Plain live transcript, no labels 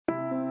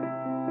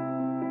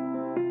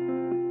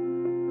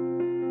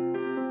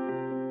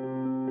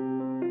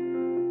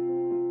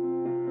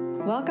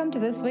Welcome to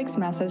this week's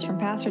message from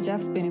Pastor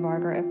Jeff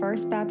Spooneybarger at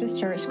First Baptist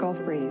Church, Gulf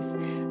Breeze,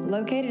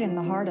 located in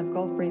the heart of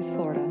Gulf Breeze,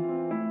 Florida.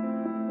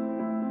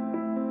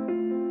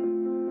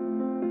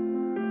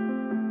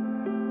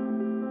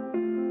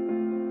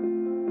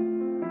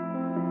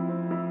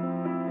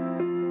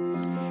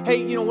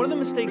 Hey, one of the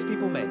mistakes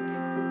people make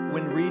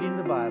when reading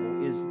the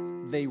Bible is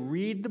they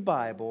read the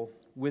Bible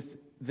with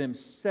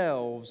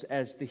themselves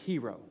as the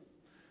hero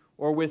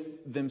or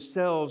with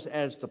themselves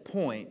as the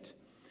point.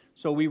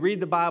 So we read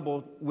the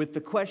Bible with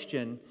the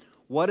question,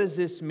 what does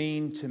this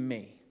mean to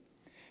me?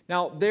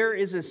 Now, there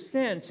is a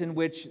sense in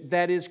which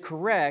that is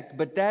correct,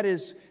 but that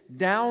is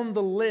down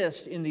the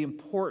list in the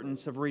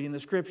importance of reading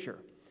the Scripture.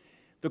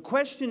 The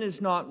question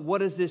is not, what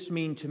does this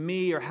mean to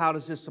me, or how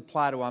does this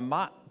apply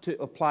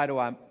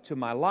to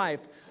my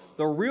life?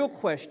 The real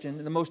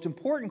question, the most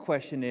important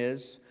question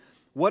is,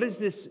 what does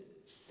this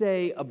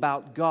say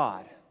about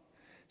God?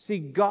 See,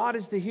 God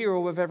is the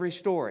hero of every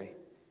story.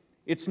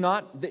 It's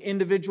not the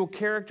individual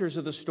characters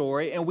of the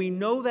story, and we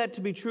know that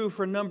to be true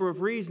for a number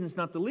of reasons,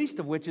 not the least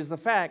of which is the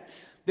fact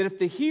that if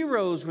the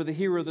heroes were the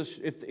hero,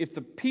 if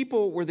the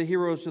people were the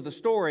heroes of the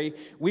story,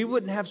 we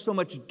wouldn't have so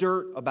much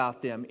dirt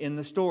about them in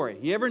the story.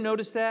 You ever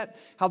notice that?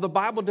 How the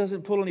Bible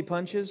doesn't pull any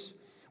punches?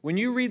 When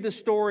you read the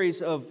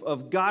stories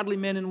of godly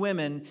men and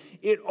women,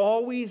 it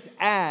always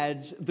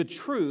adds the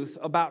truth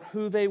about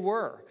who they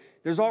were.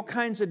 There's all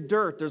kinds of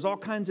dirt, there's all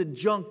kinds of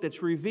junk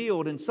that's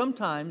revealed, and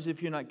sometimes,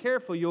 if you're not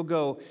careful, you'll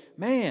go,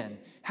 man,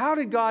 how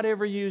did God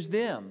ever use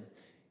them?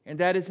 And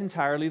that is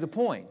entirely the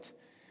point.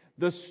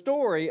 The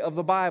story of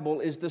the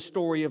Bible is the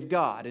story of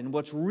God, and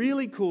what's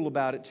really cool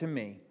about it to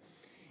me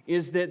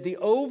is that the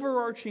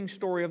overarching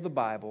story of the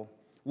Bible,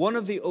 one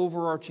of the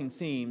overarching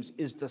themes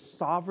is the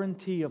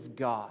sovereignty of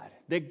God.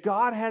 That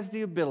God has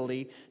the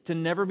ability to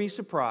never be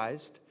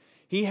surprised.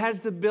 He has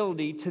the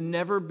ability to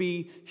never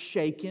be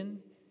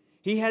shaken.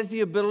 He has the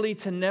ability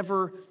to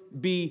never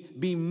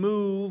be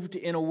moved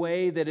in a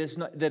way that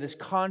is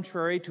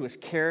contrary to His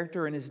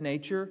character and His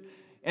nature.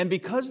 And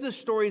because this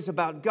story is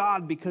about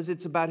God, because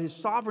it's about His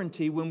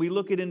sovereignty, when we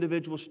look at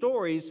individual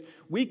stories,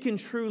 we can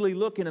truly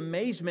look in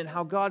amazement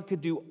how God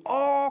could do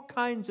all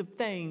kinds of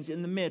things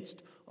in the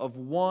midst of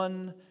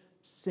one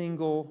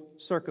single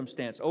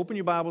circumstance. Open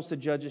your Bibles to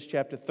Judges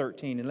chapter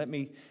 13, and let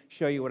me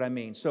show you what I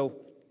mean. So,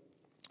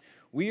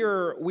 we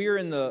are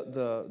in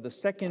the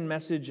second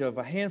message of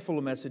a handful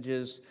of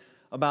messages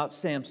about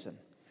Samson.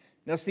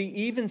 Now, see,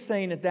 even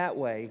saying it that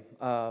way,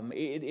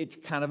 it's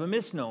kind of a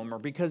misnomer,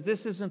 because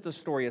this isn't the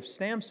story of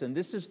Samson.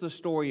 This is the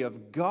story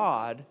of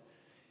God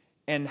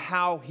and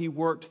how He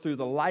worked through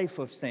the life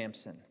of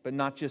Samson. But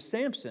not just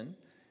Samson,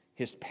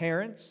 his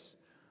parents,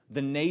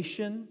 the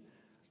nation,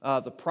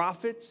 the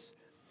prophets.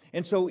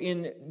 And so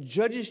in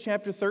Judges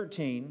chapter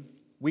 13,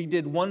 we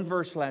did one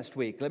verse last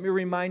week. Let me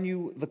remind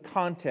you the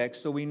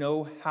context so we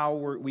know how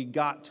we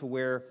got to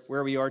where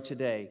we are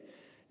today.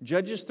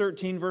 Judges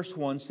 13 verse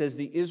 1 says,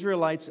 the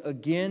Israelites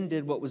again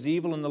did what was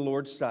evil in the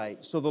Lord's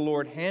sight. So the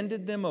Lord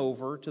handed them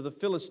over to the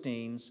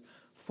Philistines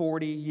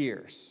 40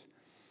 years.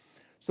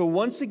 So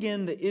once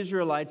again, the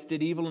Israelites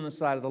did evil in the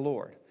sight of the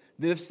Lord.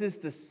 This is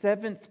the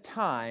seventh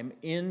time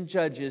in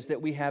Judges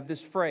that we have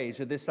this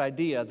phrase or this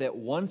idea that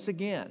once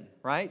again,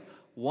 right?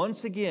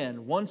 Once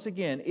again,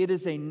 it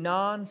is a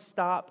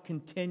non-stop,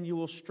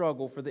 continual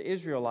struggle for the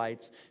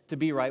Israelites to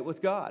be right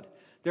with God.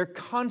 They're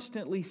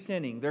constantly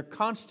sinning. They're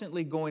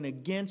constantly going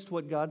against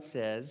what God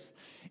says.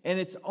 And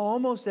it's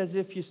almost as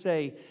if you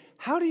say,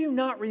 how do you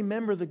not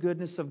remember the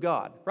goodness of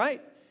God,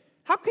 right?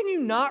 How can you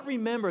not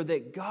remember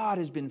that God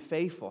has been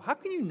faithful? How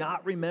can you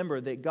not remember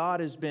that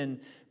God has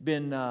been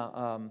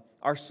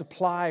our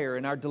supplier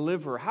and our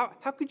deliverer?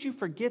 How could you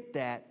forget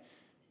that?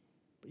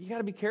 But you got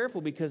to be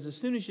careful, because as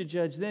soon as you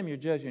judge them, you're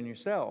judging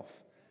yourself.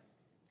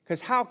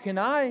 Because how can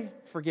I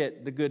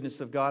forget the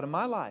goodness of God in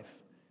my life?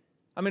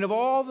 I mean, of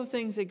all the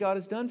things that God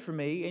has done for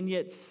me, and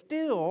yet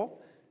still,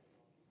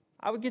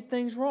 I would get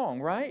things wrong,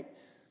 right?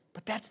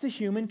 But that's the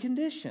human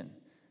condition.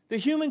 The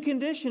human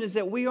condition is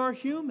that we are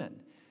human.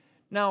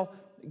 Now,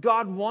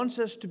 God wants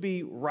us to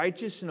be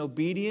righteous and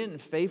obedient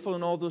and faithful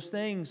and all those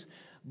things,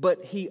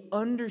 but He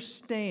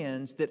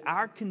understands that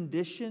our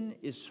condition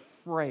is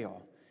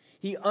frail.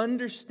 He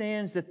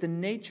understands that the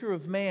nature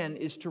of man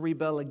is to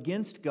rebel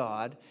against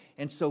God,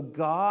 and so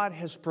God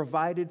has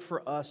provided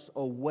for us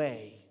a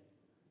way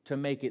to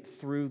make it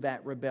through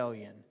that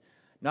rebellion,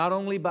 not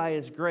only by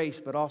His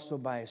grace, but also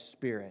by His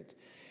Spirit.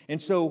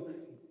 And so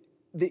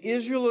the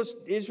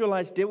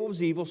Israelites did what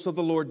was evil, so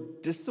the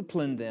Lord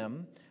disciplined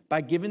them by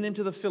giving them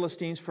to the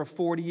Philistines for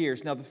 40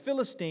 years. Now, the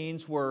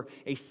Philistines were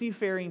a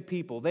seafaring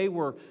people. They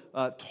were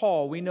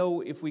tall. We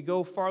know, if we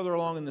go farther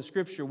along in the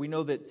Scripture, we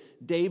know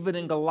that David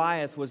and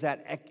Goliath was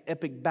that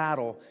epic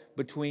battle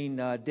between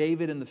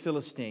David and the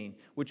Philistine,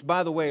 which,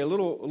 by the way,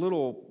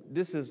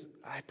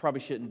 I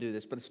probably shouldn't do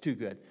this, but it's too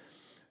good.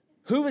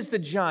 Who is the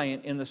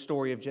giant in the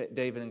story of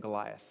David and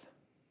Goliath?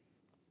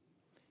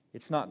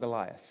 It's not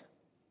Goliath.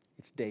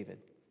 It's David.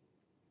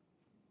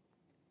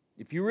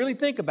 If you really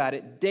think about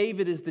it,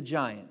 David is the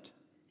giant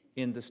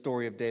in the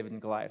story of David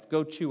and Goliath.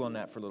 Go chew on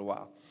that for a little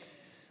while.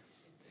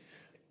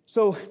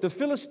 So the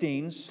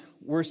Philistines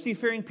were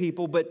seafaring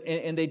people,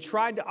 and they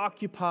tried to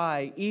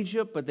occupy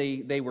Egypt, but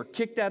they were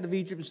kicked out of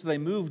Egypt, so they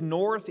moved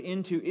north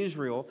into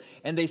Israel,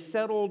 and they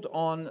settled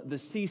on the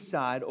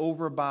seaside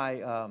over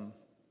by,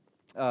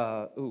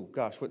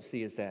 what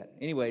sea is that?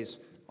 Anyways,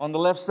 on the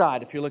left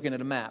side, if you're looking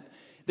at a map.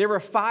 There were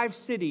 5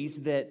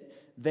 cities that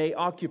they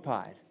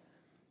occupied,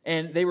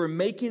 and they were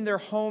making their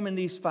home in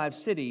these 5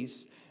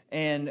 cities,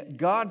 and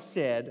God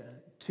said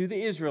to the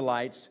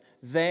Israelites,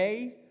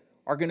 they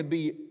are going to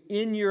be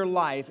in your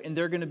life, and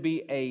they're going to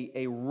be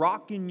a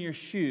rock in your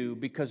shoe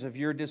because of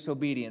your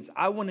disobedience.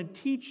 I want to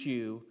teach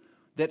you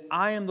that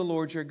I am the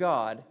Lord your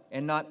God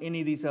and not any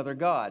of these other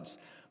gods.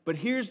 But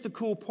here's the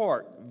cool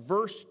part.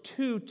 Verse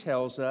 2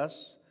 tells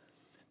us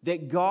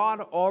that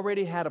God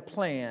already had a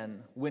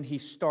plan when He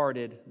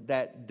started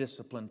that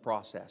discipline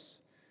process.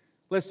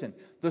 Listen,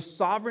 the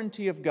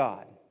sovereignty of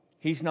God,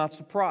 He's not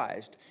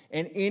surprised.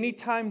 And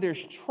anytime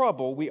there's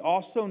trouble, we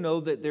also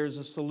know that there's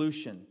a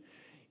solution.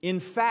 In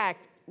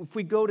fact, if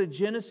we go to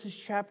Genesis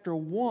chapter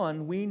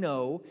 1, we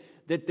know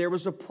that there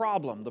was a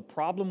problem. The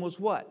problem was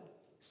what?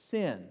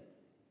 Sin.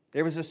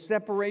 There was a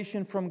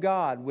separation from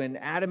God when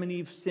Adam and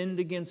Eve sinned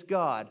against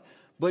God.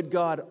 But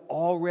God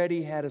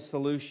already had a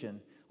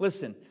solution.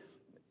 Listen,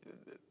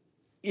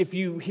 if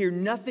you hear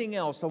nothing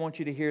else, I want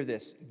you to hear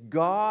this.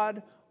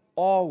 God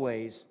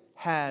always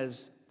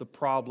has the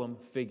problem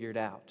figured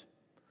out.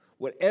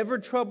 Whatever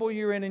trouble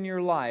you're in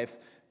your life,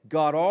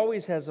 God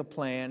always has a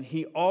plan.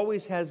 He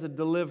always has a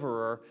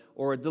deliverer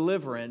or a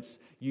deliverance.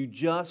 You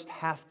just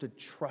have to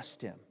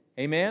trust Him.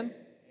 Amen?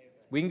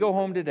 We can go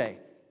home today.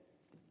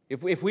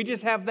 If we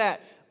just have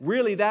that,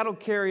 really that'll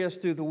carry us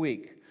through the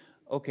week.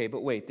 Okay,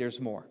 but wait,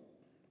 there's more.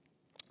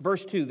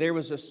 Verse 2, there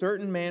was a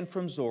certain man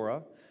from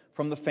Zorah,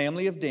 from the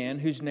family of Dan,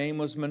 whose name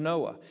was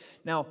Manoah.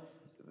 Now,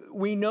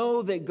 we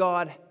know that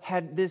God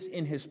had this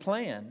in His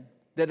plan,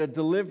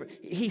 that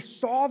He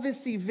saw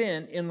this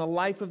event in the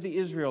life of the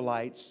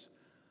Israelites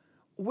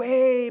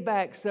way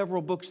back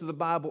several books of the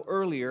Bible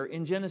earlier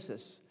in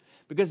Genesis.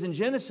 Because in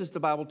Genesis, the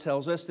Bible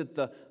tells us that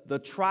the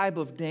tribe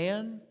of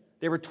Dan,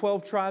 there were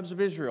 12 tribes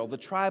of Israel. The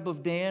tribe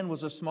of Dan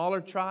was a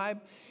smaller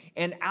tribe.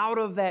 And out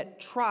of that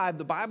tribe,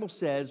 the Bible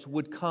says,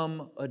 would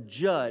come a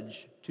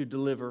judge to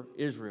deliver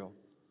Israel.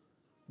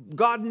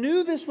 God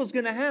knew this was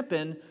going to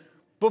happen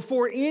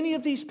before any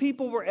of these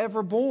people were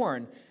ever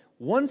born.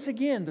 Once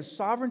again, the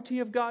sovereignty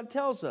of God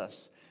tells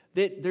us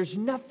that there's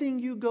nothing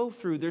you go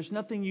through, there's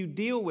nothing you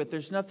deal with,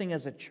 there's nothing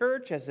as a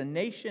church, as a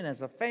nation,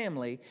 as a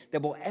family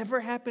that will ever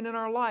happen in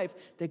our life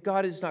that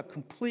God is not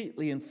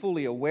completely and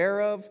fully aware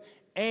of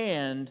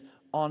and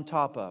on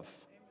top of.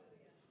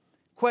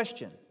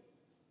 Question: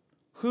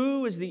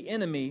 who is the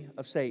enemy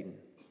of Satan?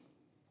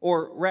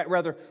 Or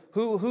rather,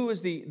 who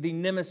is the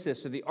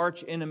nemesis or the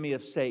arch enemy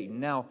of Satan?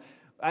 Now,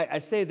 I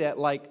say that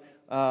like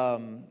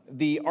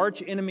the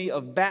arch enemy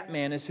of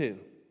Batman is who?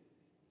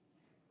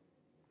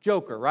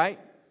 Joker, right?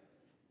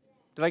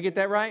 Did I get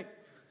that right?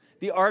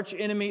 The arch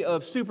enemy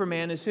of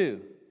Superman is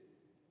who?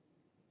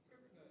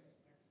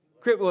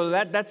 Well,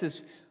 that's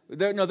his.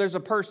 There's a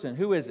person.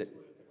 Who is it?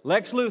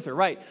 Lex Luthor,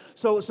 right?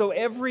 So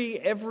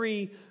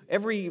every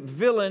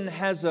villain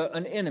has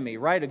an enemy,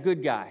 right? A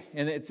good guy,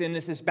 and it's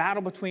this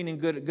battle between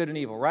good and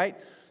evil, right?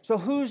 So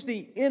who's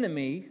the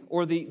enemy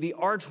or the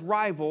arch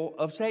rival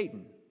of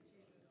Satan?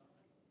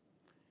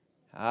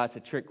 That's a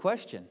trick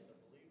question.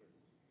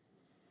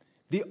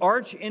 The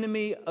arch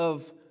enemy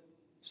of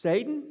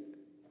Satan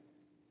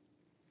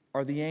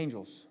are the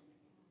angels,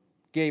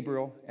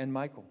 Gabriel and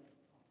Michael.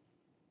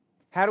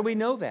 How do we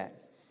know that?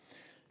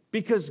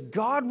 Because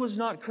God was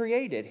not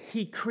created.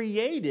 He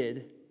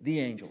created the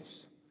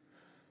angels.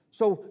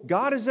 So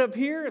God is up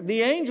here.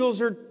 The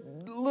angels are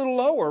a little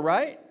lower,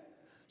 right?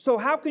 So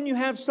how can you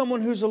have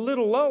someone who's a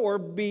little lower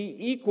be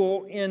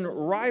equal in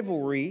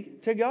rivalry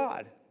to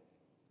God?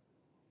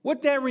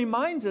 What that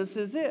reminds us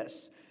is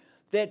this,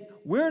 that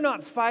we're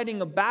not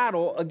fighting a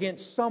battle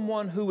against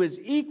someone who is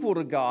equal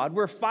to God.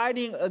 We're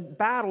fighting a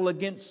battle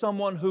against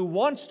someone who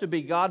wants to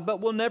be God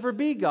but will never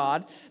be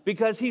God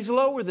because he's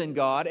lower than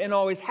God and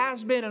always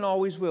has been and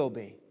always will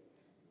be.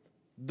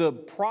 The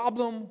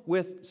problem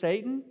with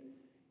Satan,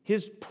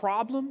 his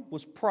problem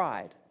was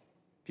pride.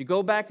 If you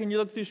go back and you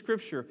look through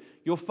Scripture,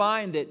 you'll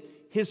find that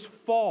his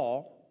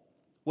fall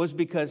was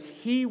because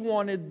he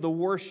wanted the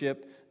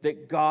worship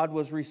that God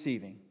was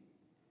receiving.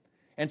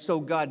 And so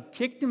God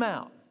kicked him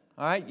out.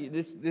 All right,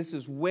 this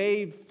is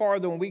way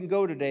farther than we can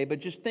go today, but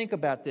just think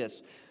about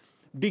this.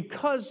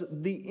 Because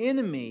the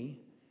enemy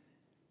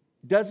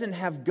doesn't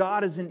have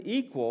God as an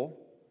equal,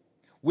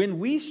 when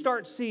we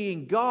start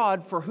seeing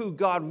God for who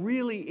God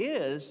really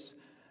is,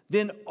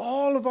 then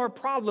all of our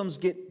problems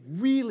get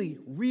really,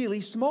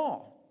 really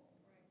small.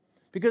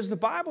 Because the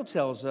Bible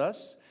tells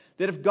us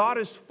that if God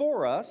is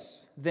for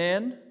us,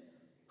 then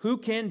who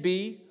can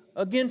be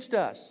against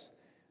us?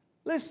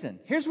 Listen,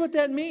 here's what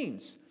that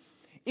means.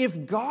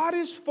 If God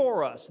is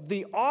for us,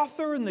 the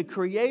author and the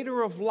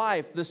creator of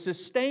life, the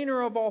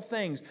sustainer of all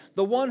things,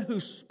 the one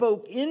who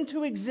spoke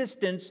into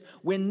existence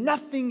when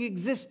nothing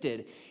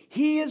existed,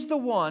 He is the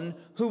one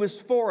who is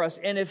for us.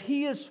 And if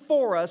He is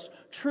for us,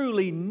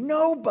 truly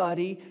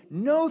nobody,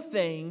 no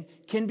thing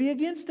can be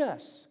against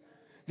us.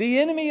 The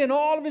enemy and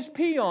all of his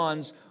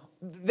peons,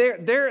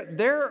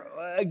 they're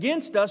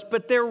against us,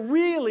 but they're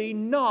really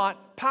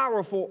not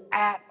powerful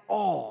at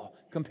all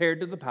compared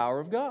to the power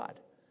of God.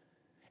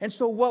 And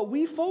so what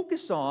we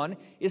focus on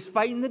is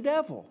fighting the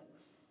devil.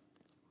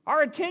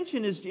 Our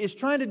attention is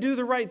trying to do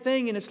the right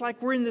thing, and it's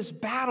like we're in this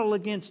battle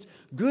against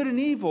good and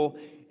evil,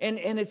 and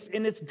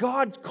it's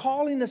God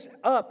calling us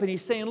up, and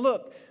He's saying,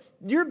 look,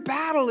 your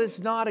battle is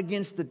not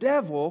against the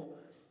devil.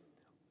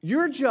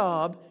 Your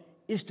job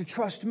is to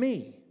trust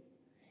me.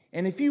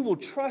 And if you will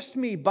trust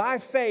me by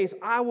faith,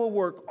 I will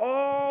work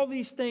all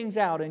these things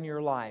out in your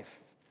life.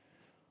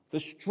 The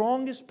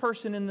strongest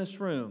person in this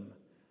room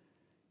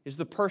is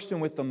the person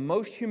with the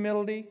most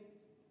humility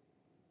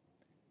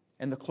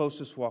and the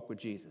closest walk with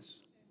Jesus.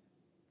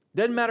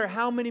 Doesn't matter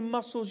how many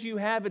muscles you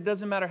have. It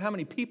doesn't matter how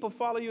many people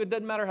follow you. It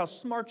doesn't matter how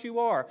smart you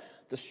are.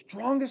 The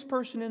strongest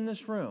person in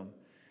this room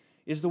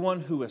is the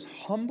one who is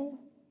humble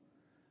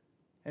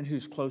and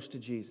who's close to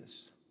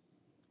Jesus.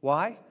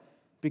 Why?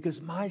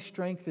 Because my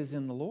strength is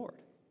in the Lord.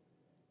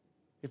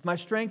 If my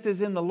strength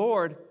is in the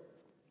Lord,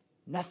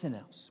 nothing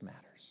else matters.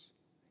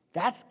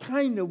 That's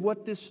kind of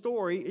what this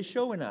story is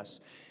showing us.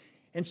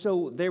 And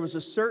so there was a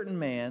certain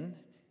man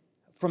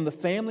from the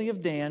family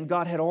of Dan.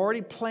 God had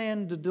already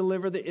planned to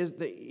deliver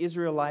the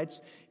Israelites.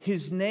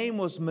 His name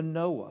was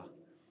Manoah.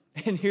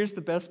 And here's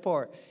the best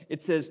part.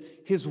 It says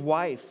his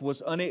wife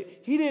was unable.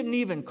 He didn't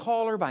even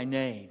call her by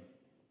name.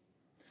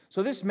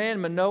 So this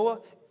man, Manoah,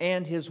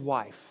 and his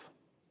wife.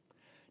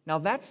 Now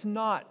that's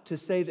not to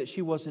say that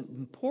she wasn't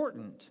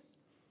important.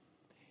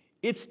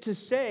 It's to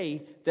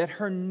say that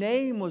her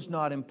name was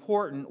not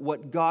important.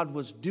 What God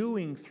was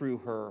doing through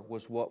her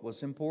was what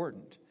was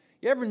important.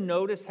 You ever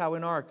notice how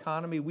in our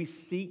economy we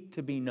seek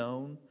to be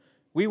known?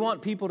 We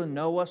want people to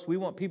know us. We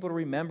want people to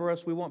remember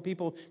us. We want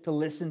people to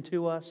listen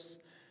to us.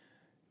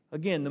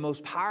 Again, the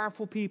most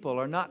powerful people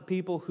are not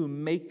people who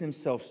make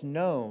themselves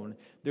known.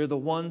 They're the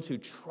ones who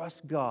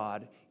trust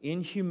God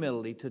in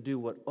humility to do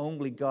what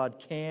only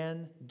God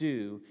can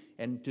do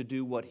and to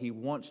do what He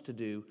wants to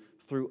do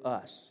through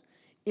us.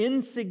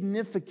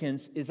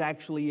 Insignificance is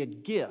actually a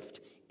gift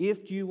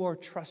if you are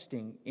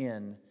trusting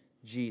in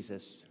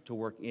Jesus to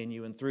work in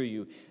you and through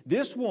you.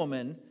 This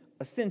woman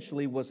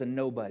essentially was a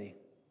nobody.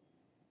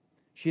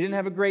 She didn't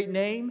have a great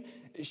name.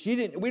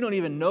 We don't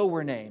even know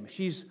her name.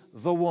 She's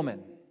the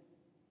woman.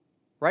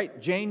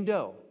 Right? Jane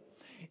Doe.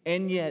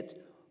 And yet,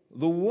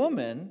 the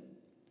woman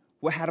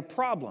had a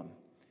problem.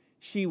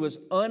 She was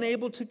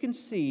unable to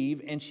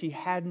conceive, and she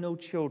had no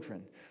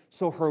children.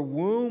 So her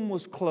womb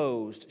was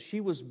closed.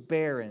 She was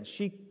barren.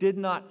 She did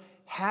not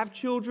have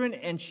children,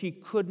 and she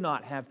could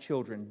not have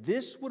children.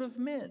 This would have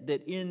meant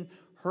that in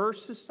her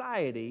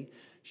society,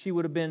 she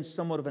would have been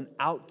somewhat of an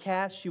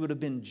outcast. She would have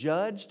been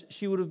judged.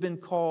 She would have been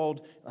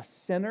called a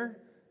sinner.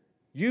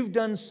 You've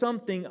done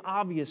something,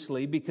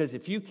 obviously, because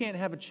if you can't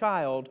have a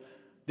child,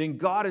 then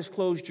God has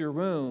closed your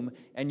womb,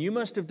 and you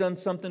must have done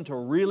something to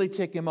really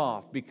tick Him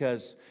off,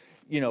 because,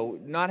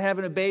 not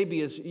having a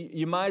baby is,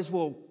 you might as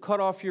well cut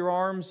off your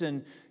arms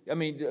and,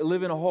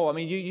 live in a hole.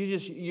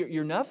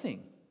 You're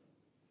nothing.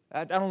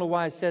 I don't know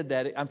why I said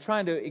that. I'm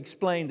trying to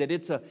explain that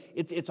it's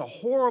a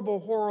horrible,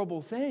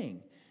 horrible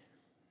thing.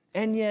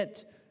 And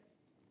yet,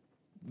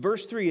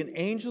 verse 3, an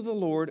angel of the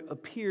Lord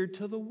appeared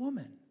to the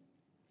woman.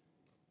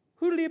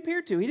 Who did He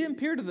appear to? He didn't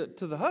appear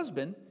to the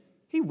husband.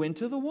 He went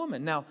to the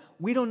woman. Now,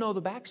 we don't know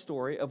the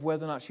backstory of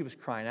whether or not she was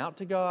crying out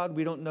to God.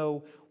 We don't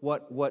know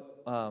what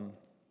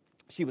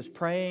she was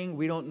praying.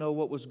 We don't know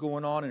what was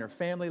going on in her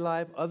family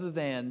life, other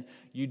than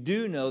you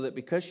do know that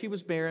because she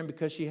was barren,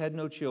 because she had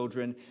no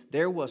children,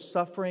 there was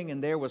suffering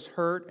and there was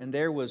hurt and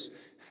there was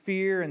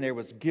fear and there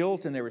was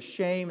guilt and there was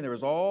shame and there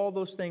was all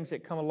those things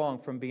that come along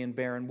from being a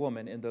barren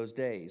woman in those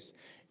days.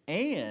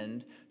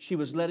 And she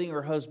was letting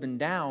her husband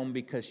down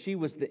because she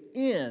was the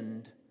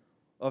end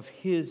of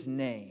his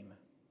name.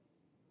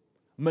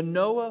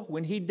 Manoah,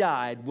 when he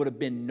died, would have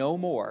been no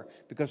more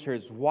because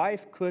his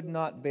wife could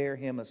not bear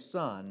him a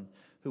son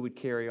who would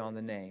carry on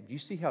the name. Do you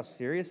see how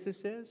serious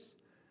this is?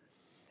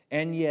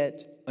 And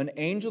yet, an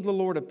angel of the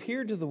Lord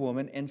appeared to the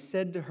woman and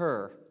said to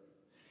her,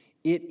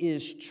 "It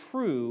is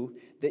true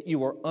that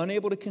you are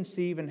unable to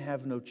conceive and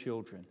have no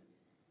children."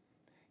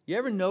 You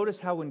ever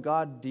notice how when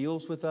God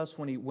deals with us,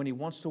 when He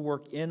wants to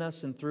work in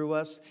us and through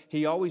us,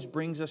 He always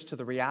brings us to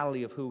the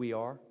reality of who we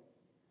are?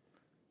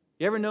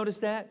 You ever notice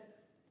that?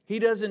 He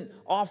doesn't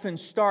often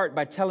start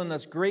by telling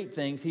us great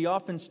things. He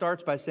often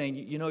starts by saying,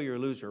 you're a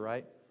loser,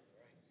 right?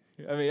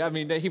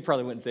 He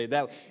probably wouldn't say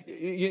that.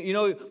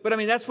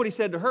 But that's what He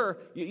said to her.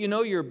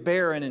 You're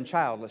barren and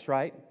childless,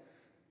 right?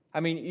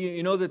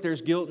 You know that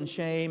there's guilt and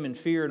shame and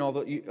fear and all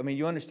that.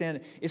 You understand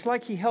it. It's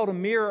like He held a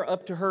mirror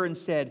up to her and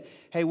said,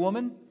 "Hey,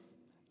 woman,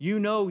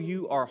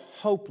 you are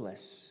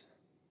hopeless.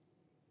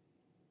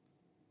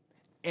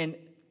 And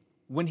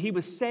when he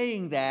was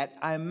saying that,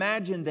 I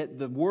imagine that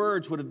the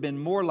words would have been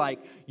more like,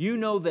 you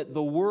know that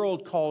the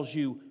world calls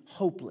you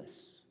hopeless.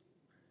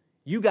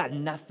 You got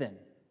nothing.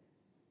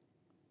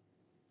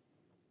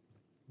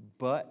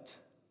 But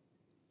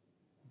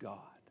God.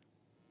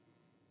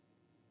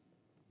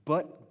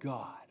 But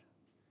God.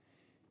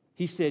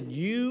 He said,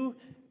 you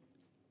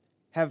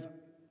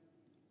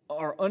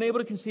are unable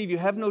to conceive, you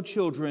have no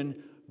children,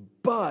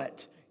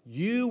 but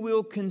you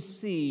will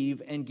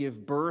conceive and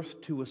give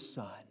birth to a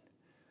son.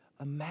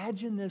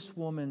 Imagine this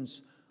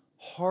woman's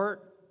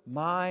heart,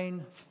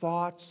 mind,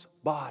 thoughts,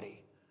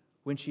 body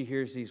when she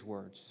hears these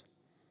words.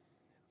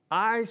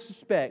 I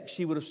suspect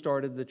she would have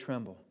started to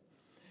tremble.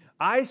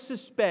 I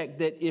suspect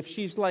that if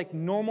she's like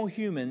normal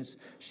humans,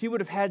 she would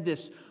have had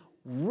this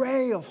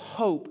ray of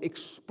hope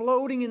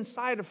exploding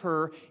inside of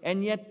her,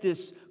 and yet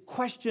this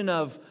question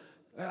of,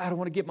 I don't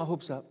want to get my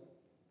hopes up,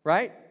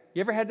 right?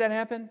 You ever had that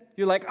happen?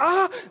 You're like,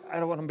 I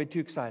don't want to be too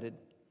excited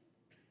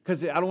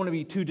because I don't want to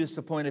be too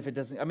disappointed if it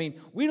doesn't. I mean,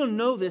 we don't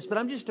know this, but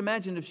I'm just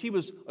imagining if she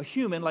was a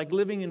human, like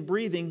living and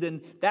breathing,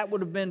 then that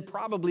would have been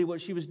probably what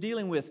she was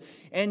dealing with.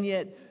 And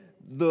yet,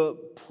 the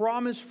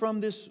promise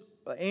from this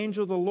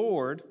angel of the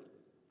Lord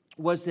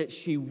was that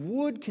she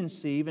would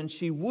conceive and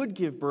she would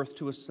give birth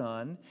to a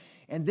son.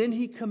 And then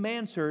he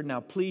commands her,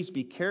 now please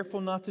be careful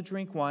not to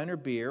drink wine or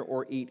beer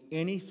or eat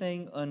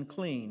anything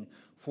unclean.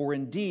 For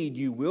indeed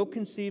you will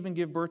conceive and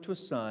give birth to a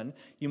son.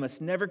 You must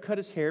never cut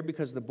his hair,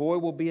 because the boy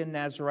will be a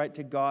Nazirite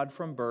to God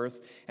from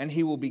birth, and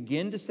he will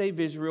begin to save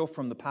Israel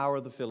from the power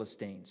of the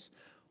Philistines.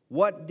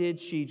 What did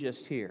she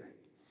just hear?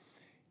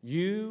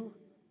 You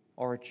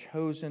are a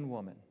chosen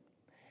woman.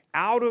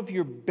 Out of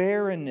your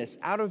barrenness,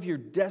 out of your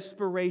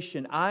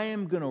desperation, I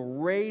am going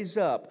to raise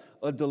up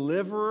a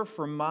deliverer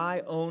for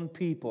my own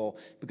people,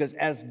 because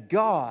as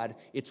God,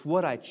 it's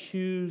what I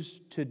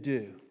choose to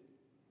do.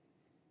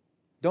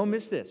 Don't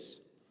miss this.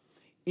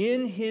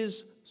 In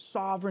His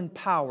sovereign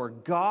power,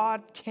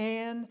 God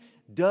can,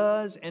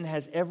 does, and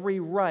has every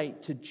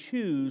right to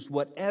choose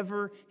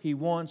whatever He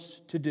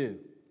wants to do.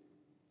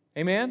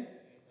 Amen?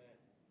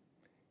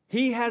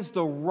 He has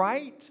the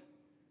right,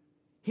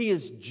 He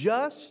is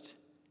just,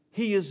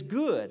 He is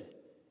good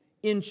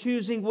in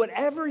choosing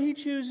whatever He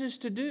chooses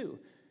to do.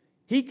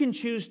 He can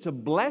choose to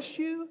bless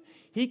you.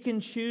 He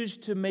can choose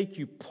to make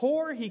you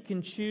poor. He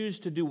can choose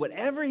to do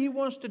whatever He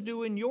wants to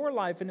do in your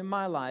life and in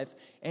my life.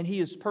 And He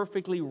is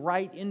perfectly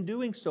right in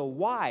doing so.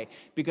 Why?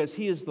 Because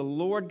He is the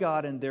Lord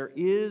God and there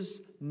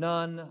is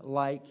none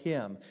like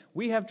Him.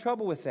 We have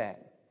trouble with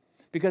that.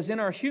 Because in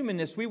our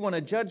humanness, we want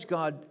to judge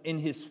God in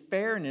His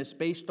fairness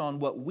based on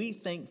what we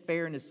think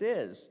fairness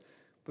is.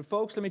 But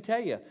folks, let me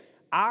tell you,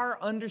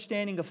 our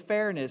understanding of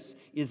fairness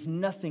is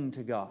nothing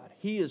to God.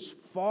 He is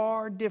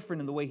far different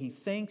in the way He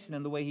thinks and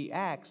in the way He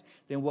acts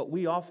than what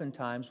we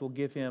oftentimes will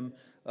give Him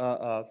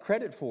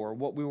credit for,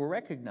 what we will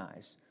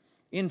recognize.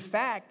 In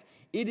fact,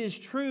 it is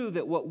true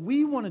that what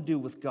we want to do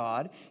with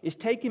God is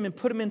take Him and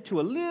put Him into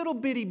a little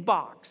bitty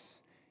box.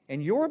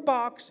 And your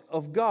box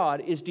of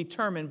God is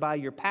determined by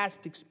your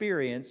past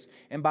experience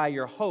and by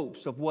your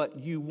hopes of what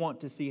you want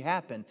to see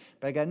happen.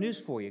 But I got news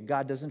for you.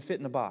 God doesn't fit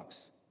in a box.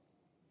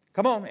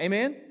 Come on,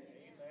 amen?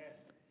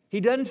 He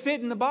doesn't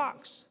fit in the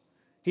box.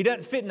 He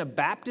doesn't fit in a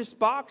Baptist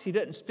box. He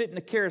doesn't fit in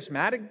a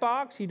charismatic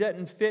box. He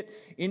doesn't fit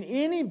in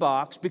any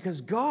box,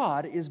 because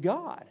God is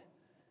God.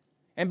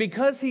 And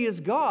because He is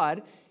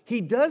God,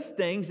 He does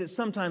things that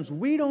sometimes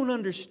we don't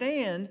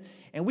understand,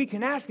 and we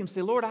can ask Him,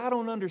 say, Lord, I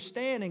don't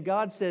understand. And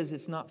God says,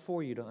 it's not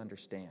for you to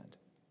understand.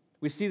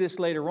 We see this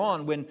later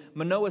on when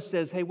Manoah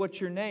says, hey, what's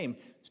your name?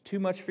 It's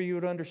too much for you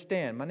to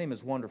understand. My name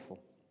is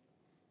Wonderful.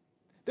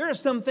 There are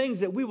some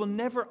things that we will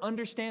never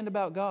understand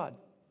about God.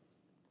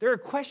 There are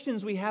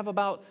questions we have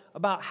about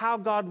how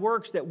God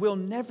works that we'll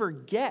never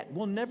get,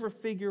 we'll never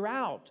figure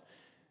out.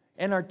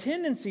 And our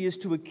tendency is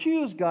to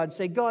accuse God,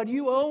 say, God,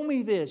 you owe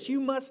me this, you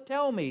must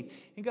tell me.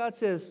 And God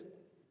says,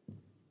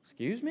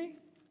 excuse me?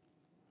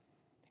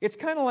 It's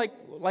kind of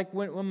like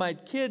when my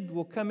kid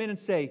will come in and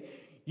say,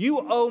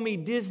 you owe me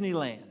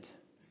Disneyland.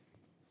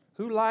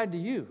 Who lied to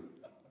you?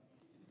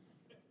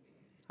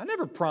 I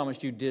never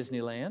promised you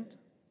Disneyland.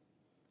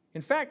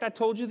 In fact, I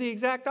told you the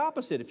exact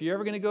opposite. If you're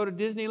ever going to go to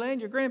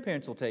Disneyland, your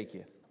grandparents will take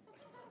you.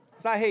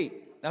 Because I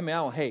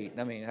don't hate.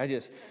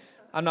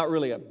 I'm not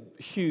really a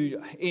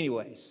huge,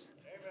 anyways.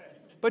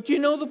 But you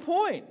know the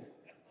point.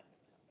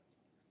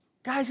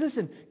 Guys,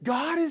 listen,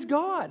 God is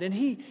God. And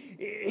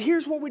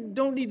here's what we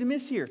don't need to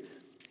miss here.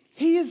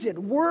 He is at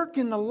work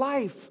in the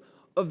life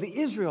of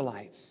the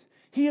Israelites.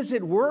 He is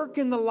at work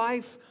in the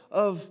life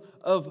of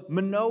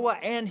Manoah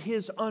and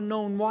his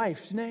unknown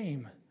wife's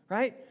name,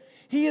 right?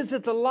 He is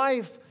at the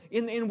life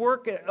in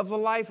work of the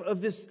life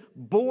of this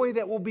boy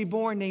that will be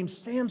born named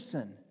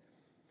Samson.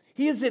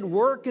 He is at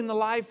work in the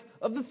life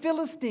of the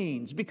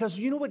Philistines, because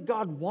you know what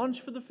God wants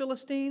for the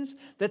Philistines?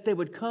 That they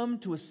would come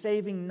to a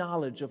saving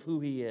knowledge of who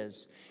He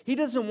is. He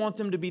doesn't want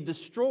them to be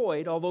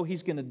destroyed, although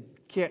He's going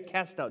to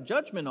cast out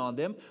judgment on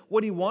them.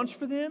 What He wants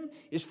for them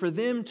is for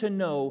them to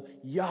know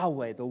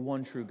Yahweh, the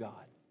one true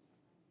God.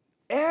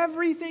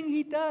 Everything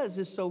He does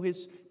is so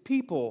His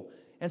people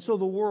And so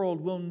the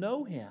world will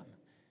know him.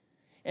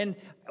 And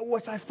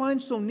what I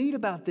find so neat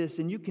about this,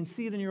 and you can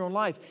see it in your own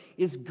life,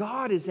 is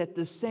God is at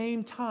the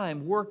same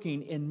time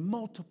working in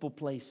multiple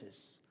places.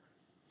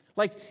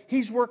 Like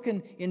he's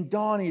working in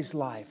Donnie's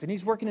life, and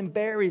he's working in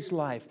Barry's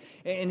life,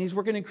 and he's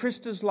working in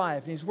Krista's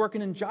life, and he's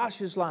working in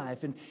Josh's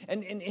life, and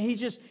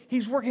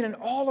he's working in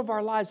all of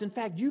our lives. In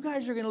fact, you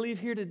guys are going to leave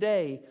here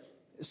today,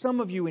 some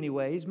of you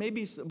anyways,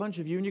 maybe a bunch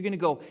of you, and you're going to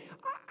go,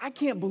 I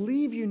can't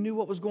believe you knew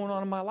what was going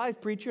on in my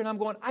life, preacher. And I'm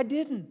going, I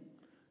didn't,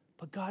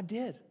 but God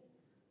did.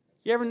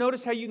 You ever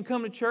notice how you can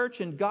come to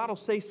church and God will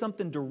say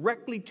something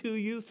directly to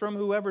you from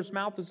whoever's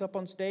mouth is up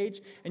on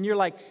stage, and you're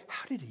like,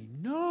 how did he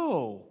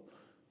know?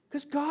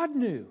 Because God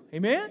knew.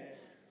 Amen?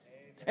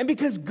 And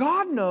because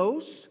God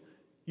knows,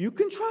 you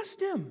can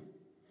trust him.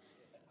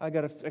 I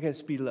gotta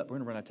speed it up. We're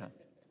going to run out of time.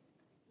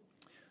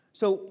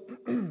 So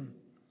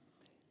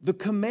the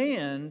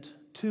command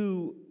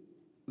to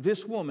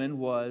this woman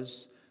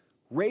was,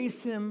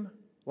 raise him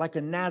like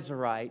a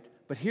Nazirite.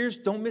 But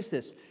don't miss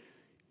this.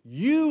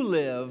 You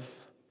live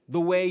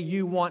the way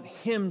you want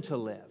him to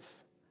live.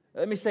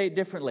 Let me say it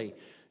differently.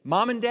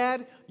 Mom and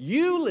Dad,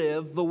 you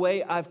live the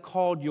way I've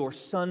called your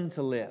son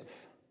to live.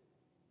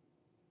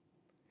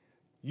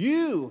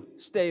 You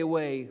stay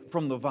away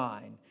from the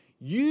vine.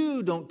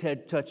 You don't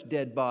touch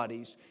dead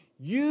bodies.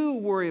 You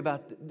worry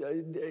about,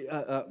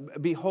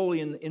 be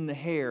holy in the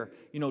hair.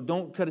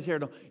 Don't cut his hair.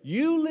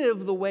 You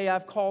live the way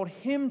I've called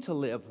him to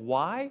live.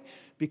 Why?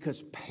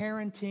 Because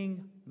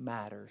parenting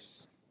matters.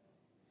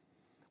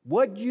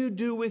 What you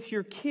do with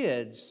your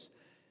kids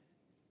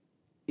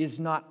is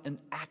not an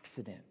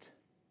accident.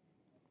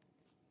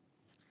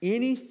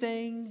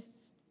 Anything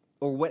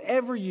or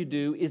whatever you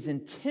do is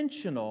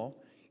intentional.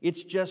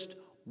 It's just,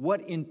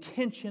 what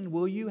intention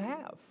will you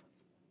have?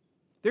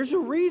 There's a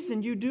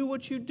reason you do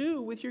what you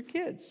do with your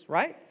kids,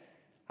 right?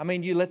 I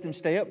mean, you let them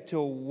stay up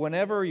till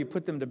whenever, you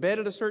put them to bed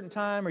at a certain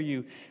time, or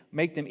you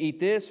make them eat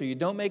this, or you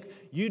don't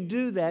you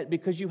do that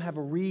because you have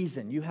a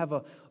reason. You have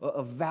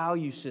a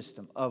value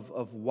system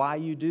of why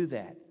you do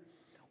that.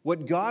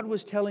 What God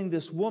was telling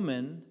this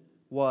woman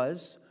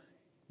was,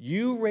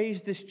 you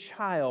raise this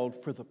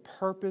child for the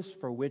purpose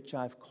for which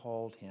I've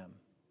called him.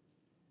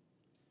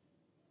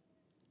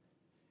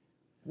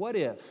 What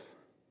if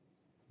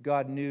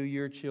God knew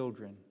your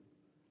children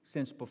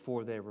since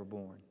before they were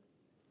born?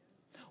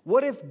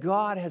 What if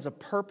God has a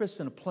purpose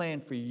and a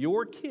plan for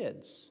your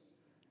kids,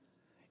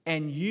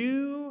 and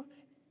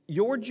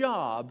your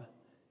job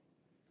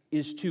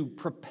is to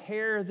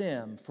prepare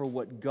them for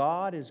what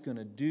God is going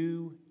to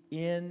do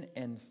in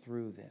and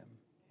through them?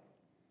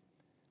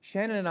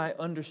 Shannon and I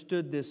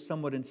understood this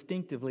somewhat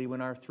instinctively when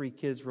our 3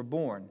 kids were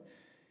born.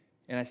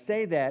 And I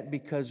say that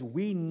because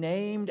we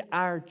named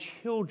our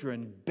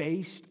children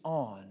based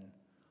on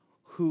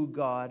who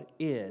God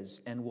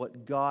is and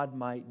what God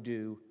might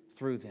do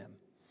through them.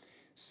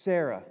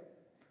 Sarah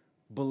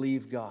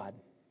believed God.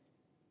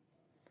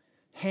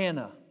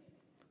 Hannah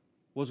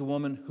was a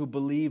woman who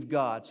believed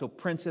God, so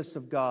princess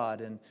of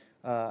God. And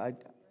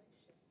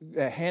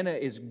Hannah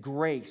is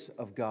grace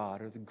of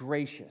God, or the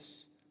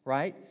gracious,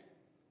 right?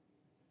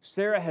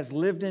 Sarah has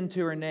lived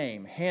into her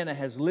name. Hannah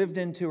has lived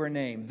into her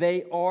name.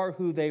 They are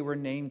who they were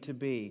named to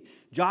be.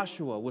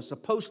 Joshua was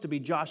supposed to be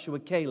Joshua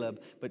Caleb,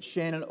 but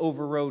Shannon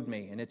overrode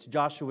me, and it's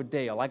Joshua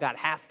Dale. I got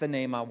half the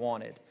name I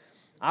wanted.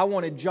 I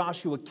wanted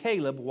Joshua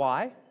Caleb.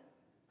 Why?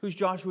 Who's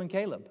Joshua and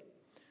Caleb?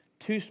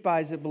 2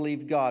 spies that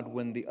believed God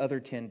when the other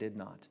 10 did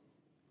not.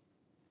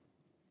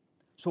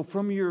 So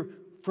from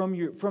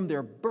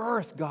their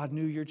birth, God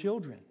knew your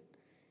children.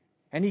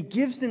 And he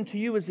gives them to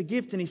you as a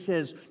gift, and he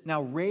says,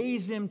 now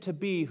raise them to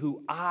be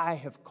who I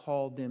have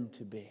called them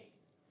to be.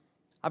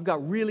 I've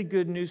got really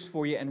good news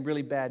for you and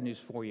really bad news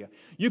for you.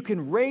 You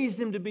can raise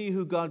them to be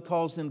who God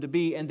calls them to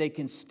be, and they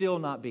can still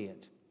not be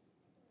it.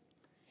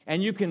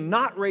 And you can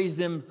not raise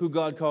them who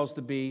God calls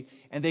to be,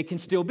 and they can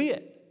still be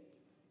it.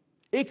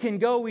 It can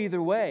go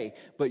either way,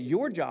 but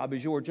your job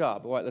is your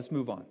job. All right, let's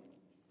move on.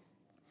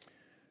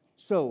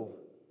 So,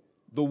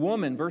 the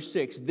woman, verse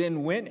 6,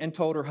 then went and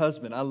told her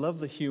husband. I love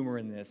the humor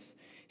in this.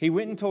 He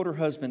went and told her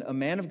husband, a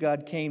man of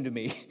God came to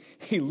me.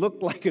 He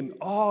looked like an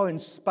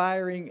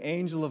awe-inspiring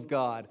angel of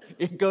God.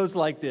 It goes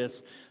like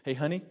this. Hey,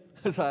 honey,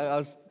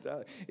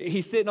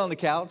 he's sitting on the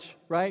couch,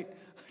 right?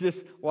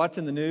 Just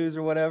watching the news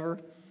or whatever,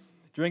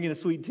 drinking a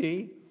sweet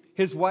tea.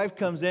 His wife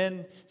comes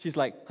in. She's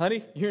like,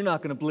 honey, you're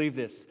not going to believe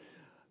this.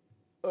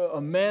 A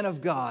man of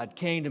God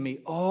came to me.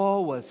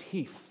 Oh, was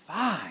he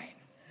fine.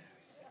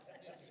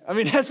 I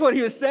mean, that's what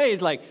he was saying.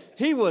 He's like,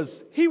 he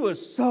was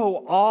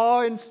so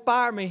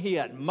awe-inspiring. I mean, he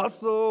had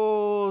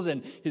muscles,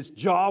 and his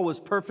jaw was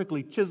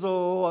perfectly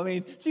chiseled. I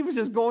mean, she was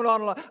just going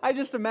on. I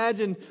just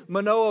imagine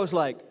Manoah was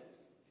like,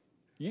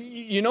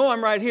 you know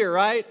I'm right here,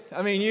 right?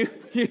 I mean,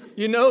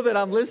 you know that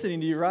I'm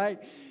listening to you,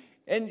 right?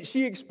 And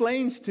she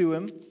explains to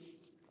him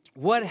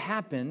what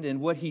happened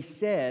and what he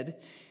said.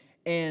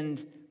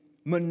 And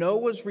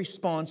Manoah's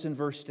response in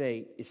verse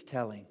 8 is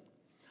telling.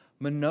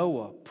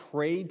 Manoah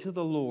prayed to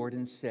the Lord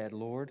and said,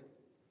 Lord,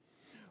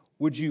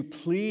 would you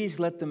please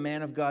let the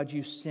man of God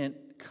you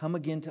sent come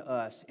again to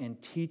us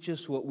and teach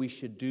us what we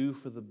should do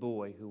for the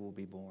boy who will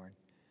be born?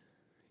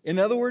 In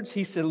other words,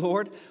 he said,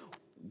 Lord,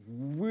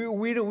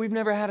 we've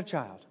never had a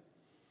child.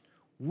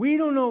 We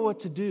don't know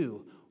what to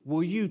do.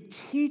 Will you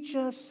teach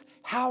us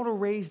how to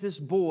raise this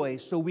boy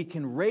so we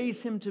can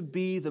raise him to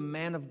be the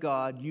man of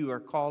God you are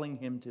calling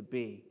him to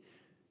be?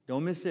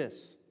 Don't miss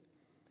this.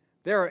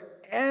 There are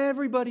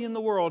everybody in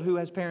the world who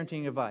has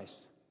parenting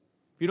advice.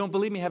 If you don't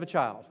believe me, have a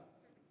child.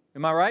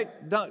 Am I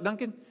right,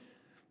 Duncan?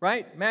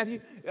 Right, Matthew?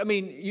 I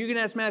mean, you can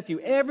ask Matthew.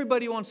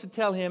 Everybody wants to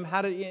tell him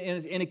how to,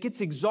 and it gets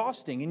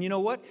exhausting. And you know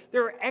what?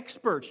 There are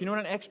experts. You know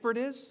what an expert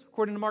is?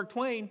 According to Mark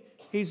Twain,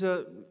 he's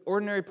an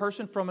ordinary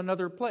person from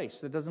another place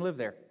that doesn't live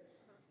there.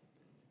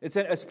 It's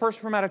a person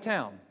from out of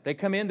town. They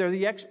come in, they're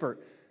the expert.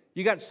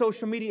 You got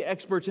social media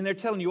experts, and they're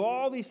telling you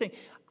all these things.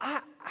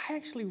 I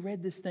actually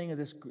read this thing of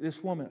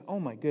this woman. Oh,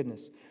 my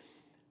goodness.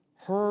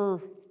 Her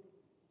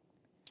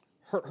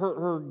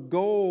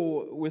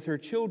goal with her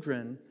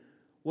children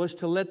was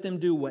to let them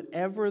do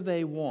whatever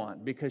they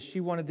want because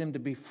she wanted them to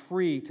be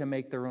free to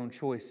make their own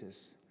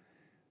choices.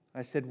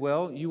 I said,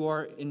 well, you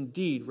are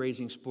indeed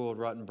raising spoiled,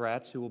 rotten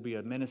brats who will be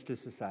a menace to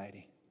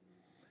society.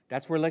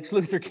 That's where Lex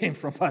Luthor came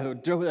from, by the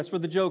way. That's where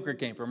the Joker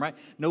came from, right?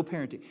 No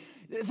parenting.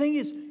 The thing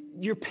is,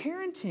 your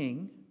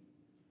parenting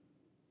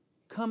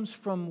comes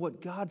from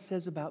what God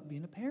says about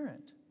being a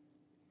parent.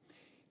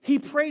 He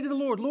prayed to the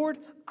Lord, Lord,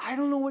 I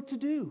don't know what to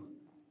do.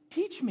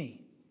 Teach me.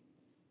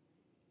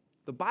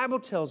 The Bible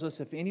tells us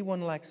if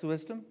anyone lacks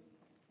wisdom,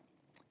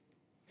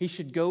 he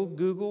should go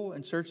Google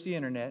and search the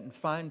internet and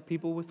find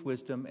people with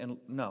wisdom and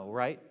know,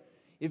 right?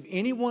 If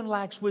anyone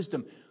lacks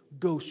wisdom,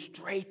 go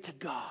straight to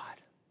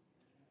God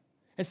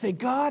and say,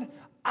 God,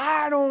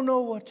 I don't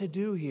know what to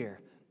do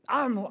here.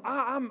 I'm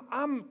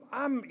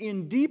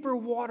in deeper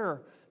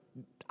water.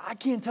 I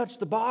can't touch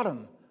the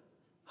bottom.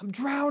 I'm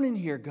drowning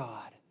here,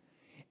 God.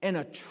 And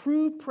a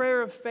true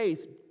prayer of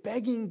faith,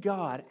 begging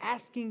God,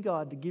 asking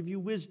God to give you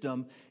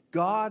wisdom,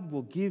 God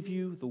will give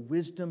you the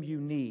wisdom you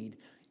need.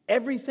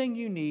 Everything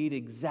you need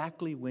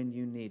exactly when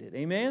you need it.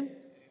 Amen?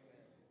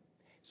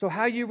 So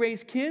how you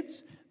raise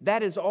kids,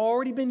 that has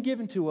already been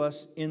given to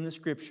us in the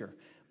Scripture.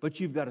 But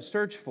you've got to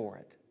search for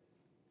it.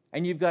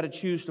 And you've got to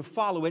choose to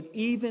follow it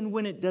even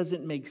when it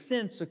doesn't make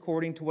sense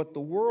according to what the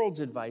world's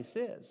advice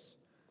is.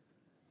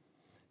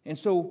 And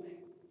so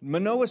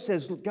Manoah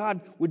says,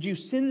 God, would you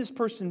send this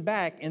person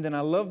back? And then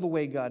I love the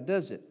way God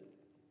does it.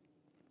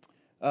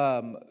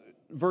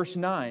 Verse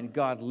 9,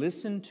 God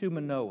listened to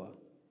Manoah.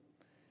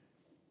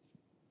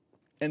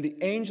 And the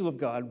angel of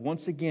God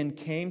once again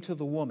came to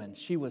the woman.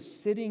 She was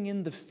sitting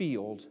in the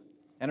field,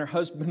 and her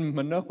husband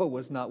Manoah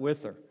was not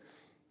with her.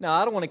 Now,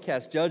 I don't want to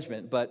cast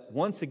judgment, but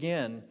once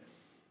again,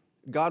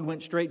 God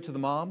went straight to the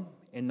mom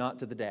and not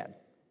to the dad,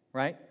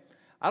 right?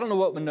 I don't know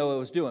what Manoah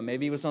was doing.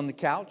 Maybe he was on the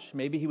couch.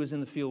 Maybe he was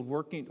in the field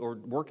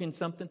working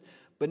something.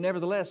 But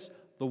nevertheless,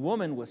 the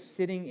woman was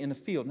sitting in a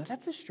field. Now,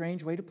 that's a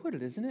strange way to put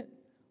it, isn't it?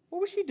 What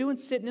was she doing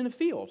sitting in a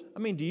field? I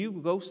mean, do you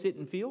go sit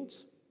in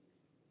fields?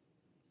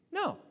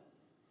 No.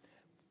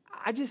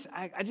 I just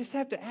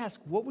have to ask,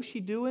 what was she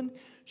doing?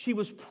 She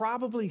was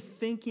probably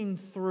thinking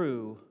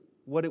through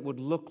what it would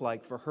look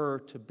like for her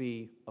to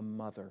be a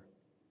mother.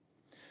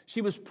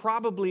 She was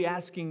probably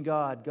asking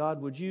God,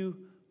 God, would you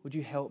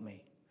help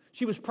me?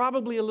 She was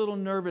probably a little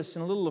nervous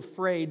and a little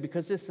afraid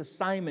because this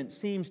assignment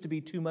seems to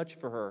be too much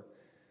for her.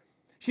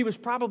 She was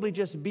probably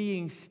just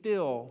being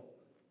still,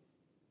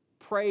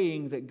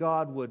 praying that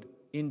God would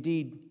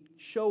indeed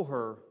show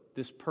her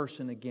this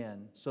person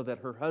again so that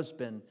her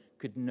husband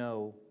could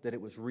know that it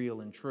was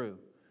real and true.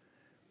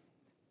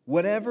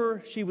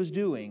 Whatever she was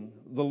doing,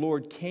 the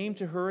Lord came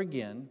to her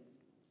again,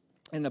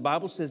 and the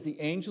Bible says the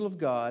angel of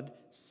God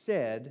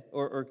said,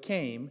 or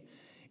came,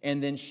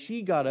 and then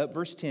she got up,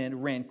 verse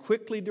 10, ran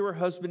quickly to her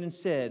husband and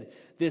said,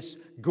 this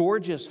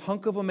gorgeous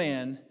hunk of a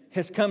man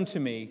has come to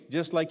me,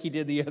 just like he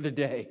did the other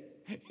day.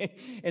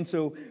 And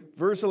so,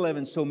 verse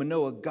 11, so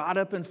Manoah got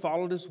up and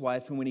followed his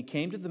wife, and when he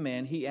came to the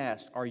man, he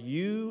asked, are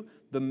you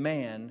the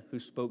man who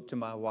spoke to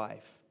my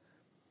wife?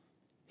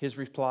 His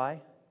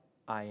reply,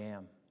 I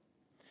am.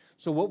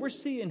 So what we're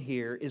seeing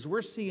here is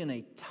we're seeing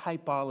a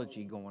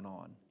typology going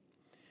on.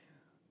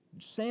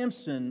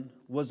 Samson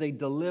was a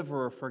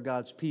deliverer for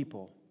God's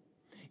people.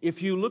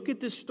 If you look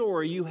at this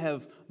story, you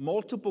have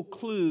multiple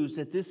clues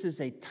that this is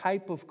a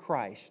type of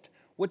Christ.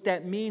 What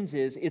that means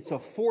is it's a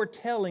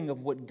foretelling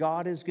of what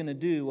God is going to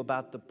do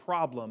about the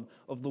problem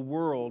of the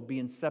world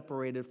being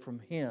separated from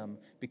Him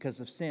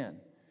because of sin.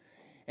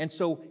 And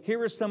so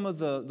here are some of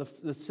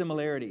the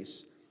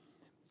similarities.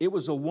 It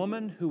was a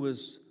woman who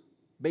was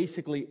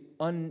basically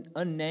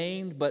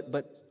unnamed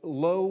but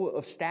low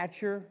of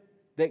stature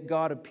that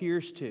God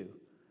appears to.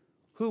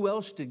 Who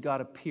else did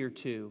God appear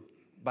to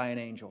by an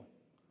angel?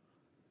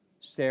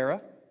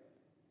 Sarah.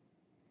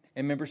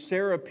 And remember,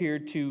 Sarah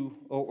appeared to,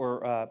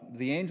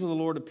 the angel of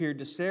the Lord appeared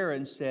to Sarah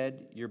and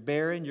said, you're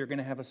barren, you're going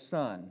to have a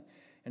son.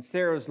 And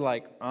Sarah was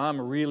like, I'm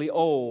really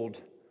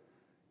old.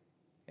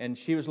 And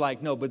she was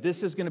like, no, but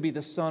this is going to be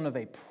the son of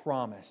a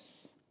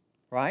promise,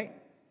 right?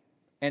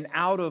 And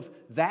out of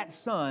that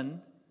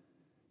son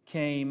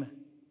came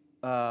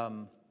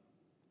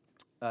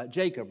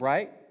Jacob,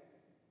 right?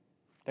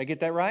 Did I get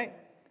that right?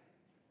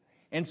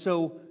 And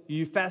so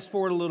you fast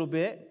forward a little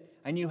bit,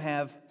 and you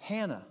have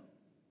Hannah.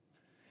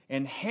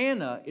 And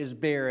Hannah is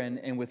barren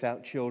and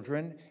without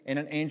children, and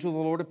an angel of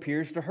the Lord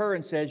appears to her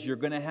and says, you're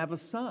going to have a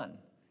son.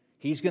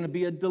 He's going to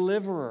be a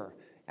deliverer.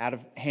 Out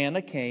of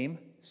Hannah came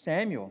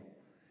Samuel.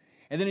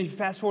 And then if you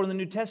fast forward in the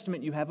New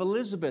Testament, you have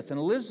Elizabeth, and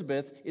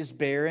Elizabeth is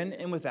barren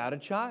and without a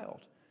child.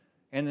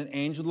 And an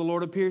angel of the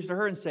Lord appears to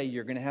her and says,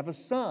 you're going to have a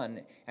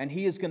son, and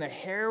he is going to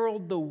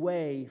herald the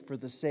way for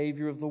the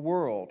Savior of the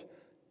world.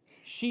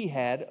 She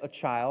had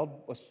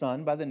a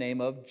son by the name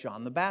of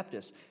John the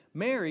Baptist.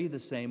 Mary, the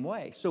same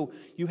way. So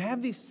you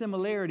have these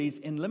similarities,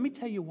 and let me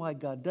tell you why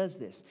God does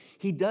this.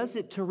 He does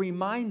it to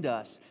remind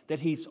us that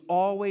He's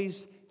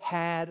always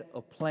had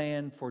a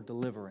plan for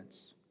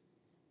deliverance.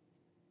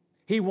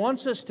 He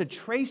wants us to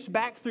trace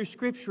back through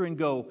Scripture and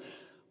go,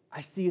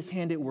 I see His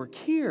hand at work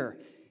here,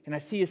 and I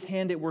see His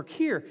hand at work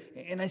here,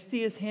 and I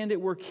see His hand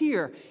at work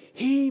here.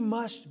 He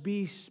must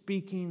be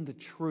speaking the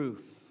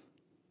truth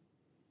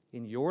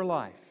in your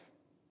life.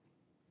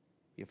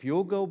 If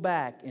you'll go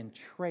back and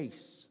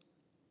trace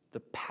the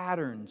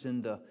patterns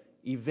and the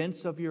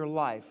events of your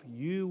life,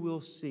 you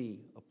will see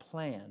a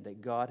plan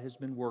that God has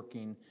been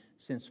working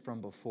since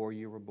from before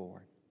you were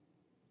born.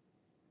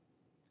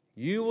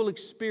 You will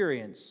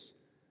experience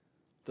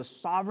the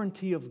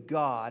sovereignty of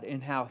God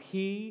and how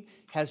He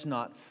has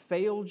not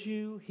failed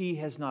you. He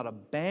has not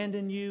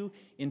abandoned you.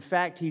 In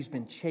fact, He's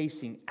been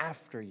chasing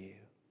after you.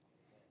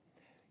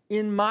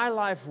 In my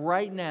life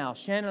right now,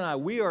 Shannon and I,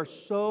 we are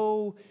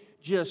so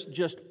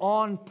just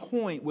on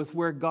point with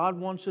where God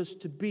wants us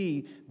to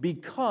be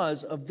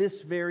because of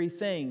this very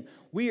thing.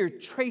 We are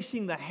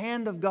tracing the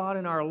hand of God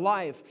in our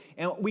life,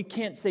 and we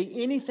can't say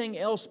anything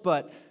else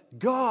but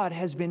God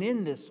has been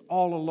in this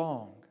all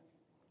along.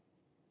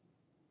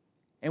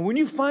 And when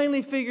you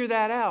finally figure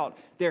that out,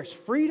 there's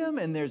freedom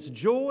and there's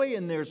joy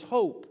and there's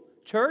hope.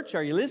 Church,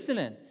 are you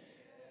listening?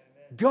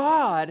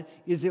 God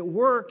is at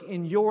work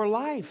in your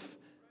life.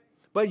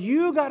 But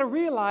you got to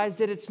realize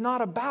that it's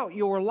not about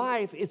your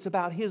life, it's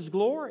about His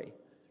glory.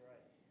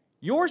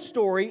 Your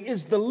story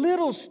is the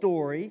little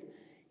story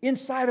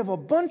inside of a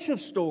bunch of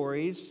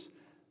stories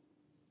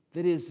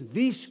that is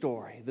the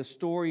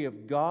story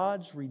of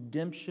God's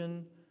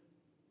redemption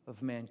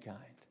of mankind.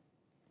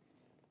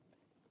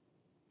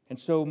 And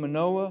so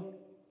Manoah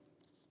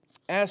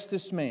asked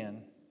this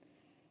man,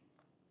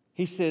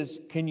 he says,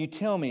 can you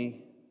tell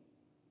me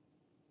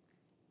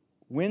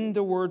when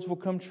the words will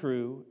come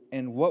true,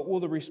 and what will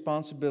the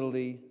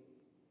responsibility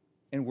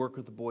and work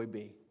of the boy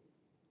be?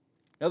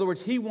 In other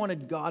words, he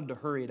wanted God to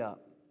hurry it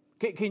up.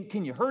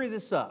 Can you hurry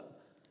this up?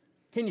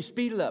 Can you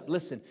speed it up?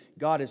 Listen,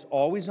 God is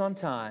always on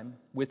time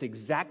with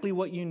exactly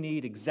what you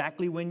need,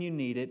 exactly when you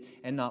need it,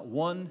 and not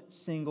one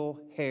single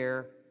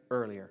hair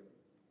earlier.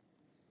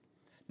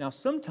 Now,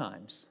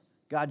 sometimes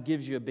God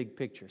gives you a big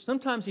picture.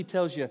 Sometimes He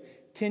tells you,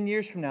 10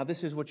 years from now,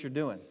 this is what you're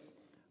doing.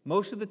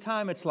 Most of the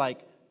time, it's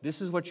like, this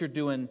is what you're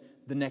doing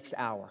the next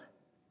hour,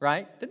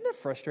 right? Isn't that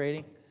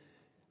frustrating?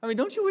 I mean,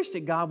 don't you wish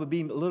that God would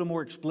be a little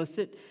more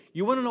explicit?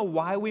 You want to know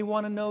why we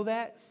want to know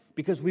that?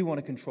 Because we want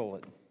to control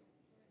it.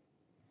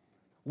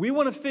 We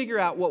want to figure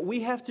out what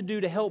we have to do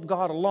to help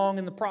God along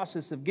in the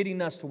process of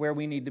getting us to where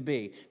we need to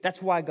be.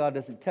 That's why God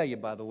doesn't tell you,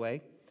 by the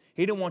way.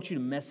 He don't want you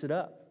to mess it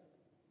up.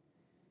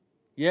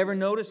 You ever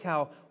notice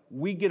how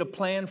we get a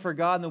plan for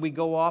God and then we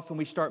go off and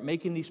we start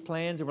making these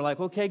plans and we're like,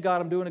 okay,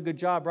 God, I'm doing a good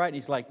job, right? And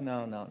He's like,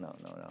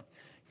 no.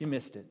 You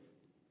missed it.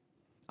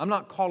 I'm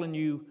not calling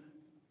you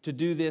to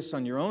do this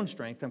on your own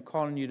strength. I'm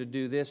calling you to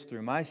do this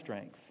through my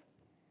strength.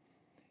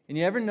 And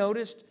you ever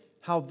noticed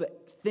how the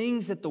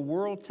things that the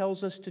world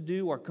tells us to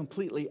do are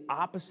completely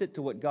opposite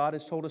to what God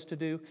has told us to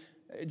do?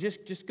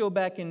 Just go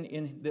back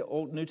in the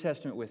Old New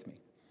Testament with me.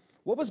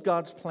 What was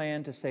God's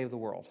plan to save the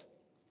world?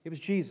 It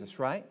was Jesus,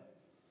 right?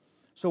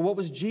 So what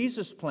was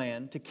Jesus'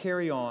 plan to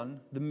carry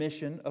on the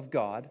mission of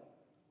God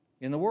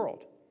in the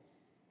world?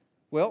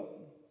 Well,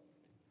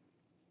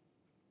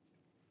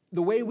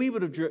 the way we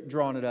would have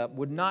drawn it up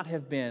would not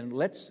have been,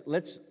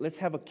 let's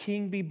have a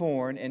king be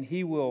born and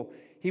he will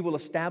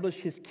establish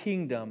his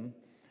kingdom.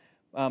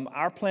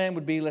 Our plan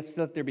would be, let's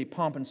let there be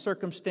pomp and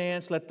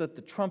circumstance, let the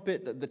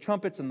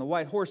trumpets and the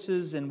white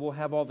horses, and we'll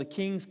have all the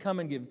kings come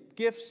and give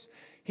gifts.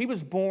 He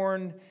was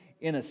born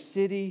in a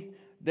city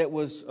that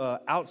was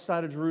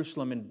outside of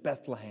Jerusalem in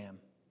Bethlehem.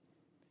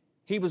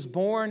 He was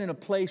born in a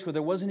place where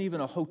there wasn't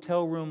even a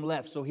hotel room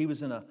left, so he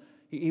was in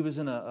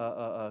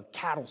a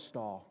cattle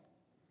stall.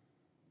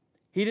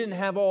 He didn't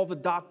have all the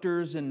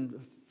doctors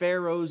and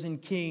pharaohs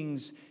and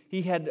kings.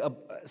 He had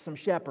some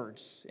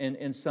shepherds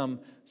and some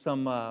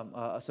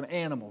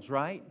animals,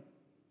 right?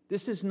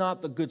 This is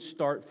not the good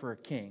start for a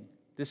king.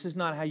 This is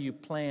not how you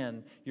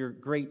plan your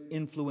great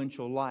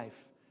influential life.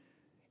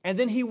 And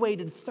then he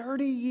waited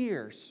 30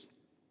 years.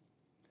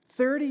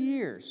 30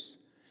 years.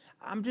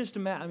 I'm just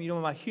imagining,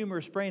 my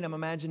humorous brain, I'm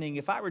imagining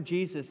if I were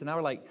Jesus and I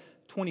were like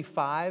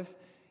 25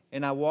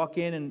 and I walk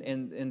in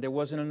and there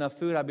wasn't enough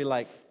food, I'd be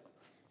like,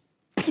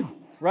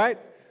 right?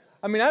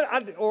 I mean,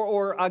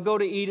 or I go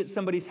to eat at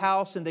somebody's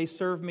house and they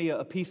serve me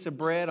a piece of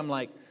bread. I'm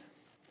like,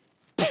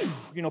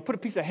 put a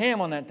piece of ham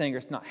on that thing, or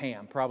it's not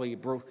ham, probably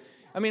broke.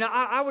 I mean,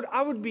 I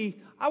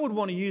would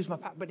want to use my,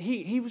 but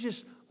he was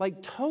just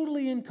like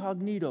totally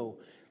incognito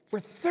for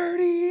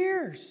 30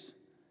 years.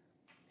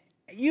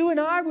 You and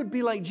I would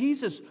be like,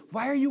 Jesus,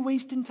 why are you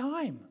wasting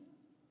time?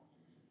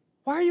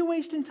 Why are you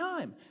wasting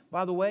time?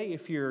 By the way,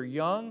 if you're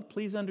young,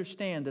 please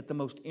understand that the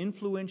most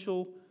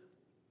influential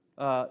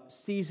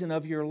season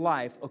of your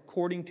life,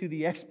 according to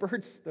the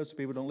experts, those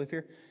people who don't live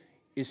here,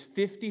 is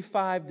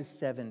 55 to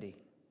 70.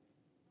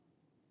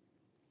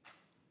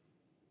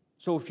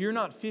 So if you're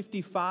not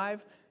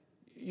 55,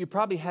 you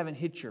probably haven't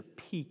hit your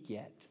peak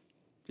yet.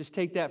 Just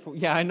take that for,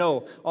 yeah, I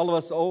know. All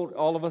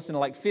of us in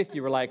like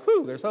 50 were like,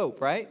 whew, there's hope,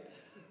 right?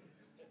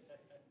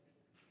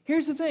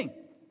 Here's the thing.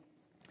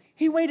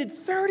 He waited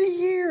 30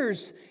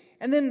 years,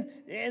 and then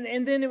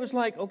it was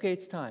like, okay,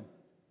 it's time.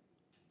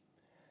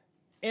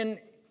 And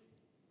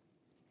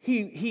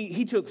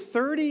he took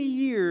 30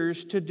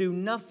 years to do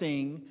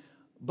nothing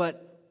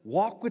but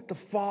walk with the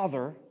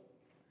Father,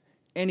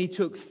 and he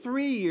took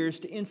 3 years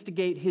to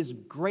instigate his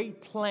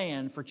great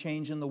plan for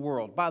changing the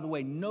world. By the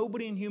way,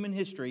 nobody in human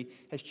history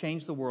has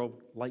changed the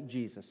world like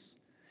Jesus.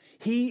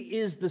 He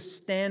is the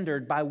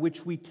standard by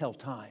which we tell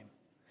time.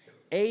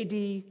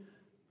 AD,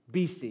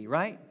 BC,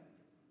 right?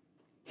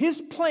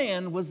 His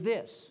plan was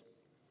this.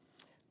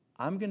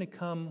 I'm going to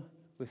come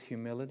with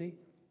humility,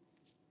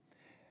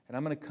 and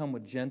I'm going to come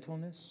with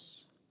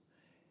gentleness,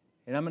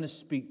 and I'm going to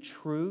speak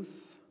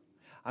truth.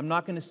 I'm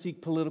not going to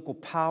seek political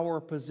power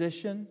or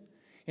position.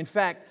 In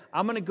fact,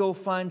 I'm going to go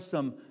find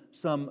some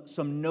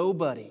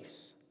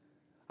nobodies.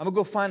 I'm going to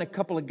go find a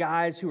couple of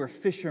guys who are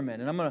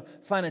fishermen, and I'm going to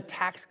find a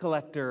tax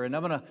collector, and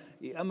I'm going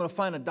to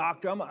find a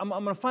doctor. I'm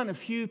going to find a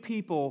few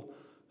people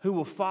who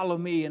will follow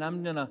me, and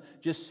I'm going to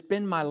just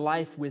spend my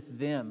life with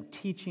them,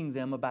 teaching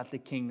them about the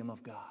kingdom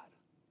of God.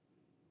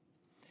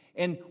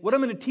 And what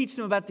I'm going to teach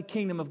them about the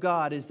kingdom of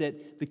God is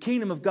that the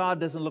kingdom of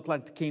God doesn't look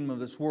like the kingdom of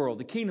this world.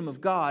 The kingdom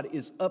of God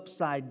is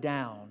upside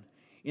down,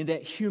 in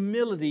that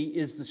humility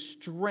is the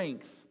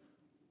strength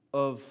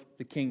of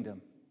the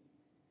kingdom.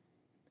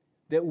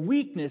 That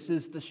weakness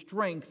is the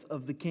strength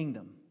of the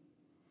kingdom.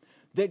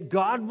 That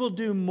God will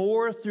do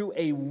more through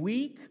a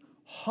weak,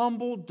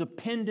 humble,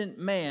 dependent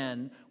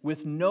man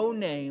with no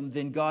name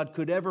than God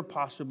could ever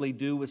possibly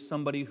do with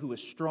somebody who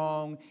is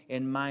strong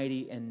and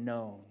mighty and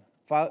known.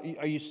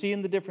 Are you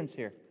seeing the difference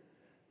here?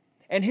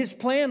 And his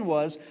plan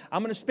was,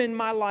 I'm going to spend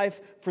my life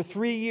for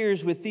 3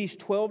 years with these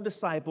 12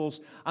 disciples.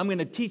 I'm going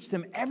to teach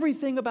them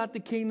everything about the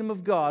kingdom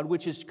of God,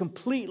 which is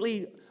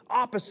completely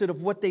opposite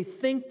of what they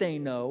think they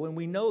know. And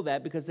we know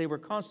that because they were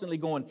constantly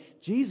going,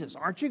 Jesus,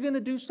 aren't you going to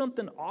do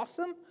something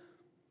awesome? And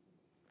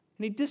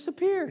he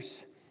disappears.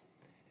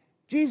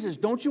 Jesus,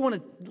 don't you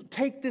want to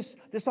take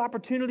this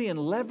opportunity and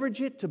leverage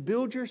it to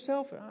build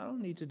yourself? I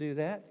don't need to do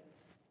that.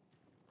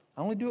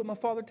 I only do what my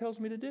Father tells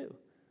me to do.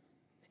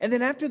 And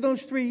then after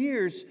those 3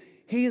 years,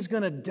 he is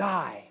going to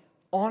die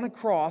on a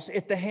cross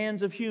at the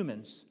hands of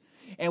humans.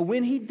 And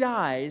when he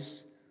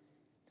dies,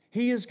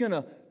 he is going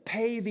to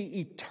pay the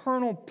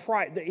eternal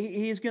price.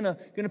 He is going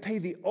to pay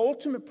the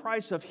ultimate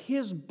price of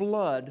his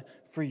blood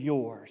for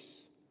yours.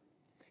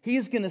 He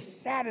is going to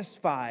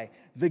satisfy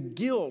the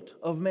guilt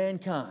of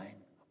mankind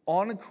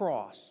on a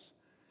cross.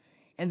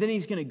 And then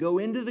he's going to go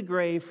into the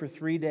grave for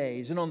 3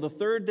 days. And on the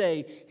third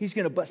day, he's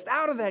going to bust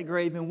out of that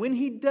grave. And when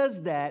he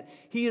does that,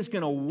 he is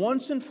going to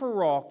once and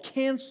for all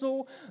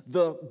cancel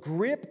the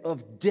grip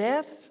of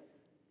death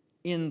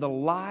in the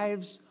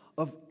lives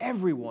of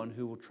everyone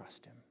who will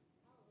trust him.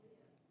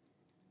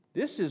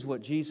 This is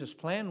what Jesus'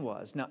 plan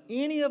was. Now,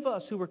 any of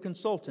us who were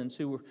consultants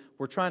who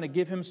were trying to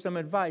give him some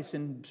advice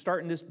in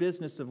starting this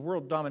business of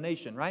world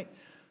domination, right?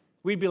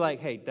 We'd be like,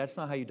 hey, that's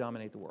not how you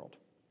dominate the world.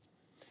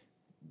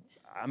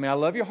 I mean, I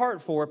love your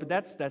heart for it, but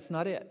that's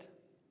not it.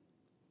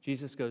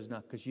 Jesus goes,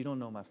 no, because you don't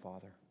know my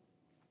Father.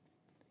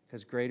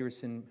 Because greater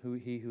is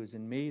he who is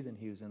in me than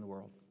he who is in the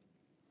world.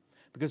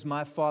 Because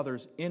my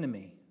Father's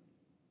enemy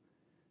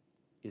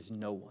is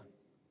no one.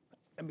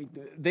 I mean,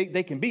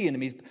 they can be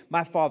enemies.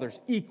 My Father's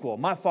equal,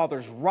 my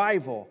Father's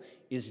rival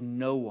is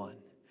no one.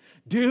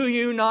 Do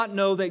you not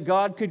know that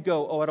God could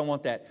go, oh, I don't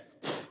want that.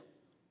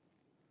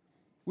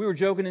 We were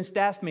joking in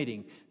staff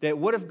meeting that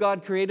what if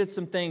God created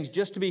some things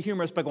just to be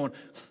humorous by going,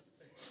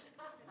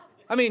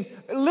 I mean,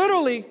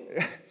 literally,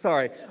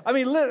 sorry. I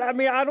mean,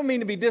 I don't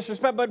mean to be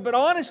disrespectful, but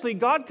honestly,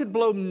 God could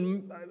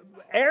blow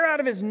air out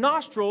of his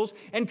nostrils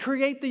and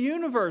create the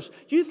universe.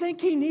 Do you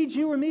think he needs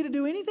you or me to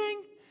do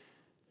anything?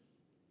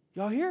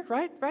 Y'all hear?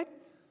 Right?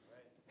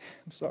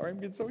 I'm sorry, I'm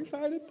getting so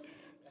excited.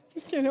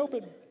 Just can't help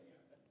it.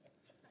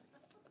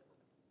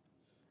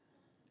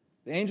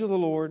 The angel of the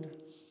Lord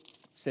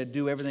said,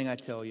 do everything I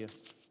tell you.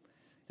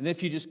 And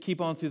if you just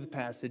keep on through the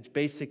passage,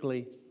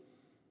 basically,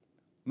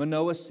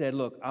 Manoah said,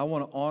 look, I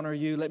want to honor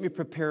you. Let me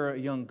prepare a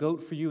young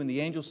goat for you. And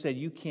the angel said,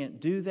 you can't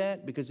do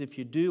that because if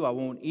you do, I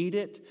won't eat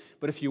it.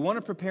 But if you want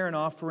to prepare an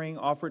offering,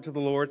 offer it to the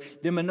Lord.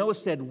 Then Manoah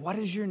said, what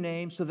is your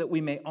name so that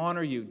we may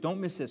honor you? Don't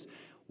miss this.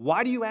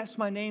 Why do you ask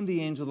my name?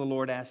 The angel of the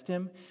Lord asked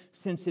him.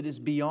 Since it is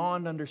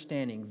beyond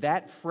understanding.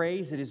 That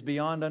phrase, it is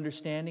beyond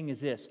understanding,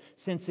 is this.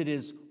 Since it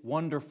is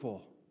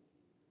wonderful.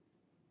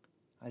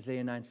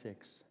 Isaiah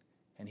 9:6.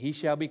 And he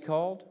shall be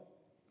called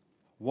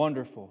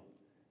Wonderful,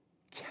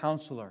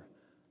 Counselor,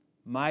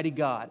 Mighty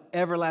God,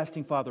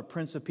 Everlasting Father,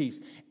 Prince of Peace.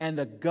 And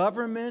the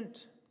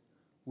government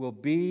will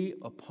be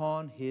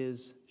upon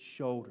his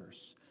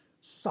shoulders.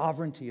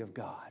 Sovereignty of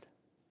God.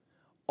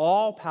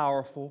 All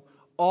powerful,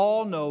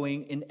 all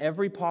knowing in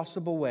every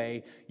possible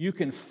way. You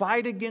can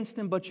fight against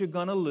him, but you're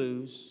going to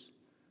lose.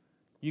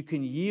 You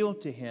can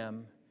yield to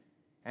him,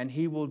 and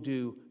he will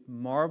do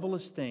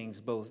marvelous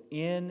things both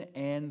in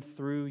and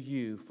through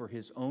you for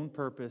his own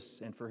purpose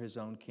and for his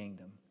own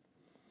kingdom.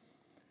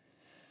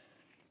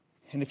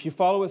 And if you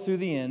follow it through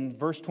the end,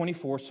 verse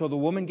 24, so the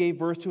woman gave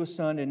birth to a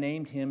son and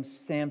named him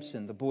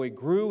Samson. The boy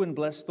grew and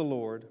blessed the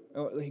Lord.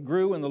 He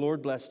grew and the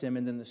Lord blessed him.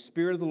 And then the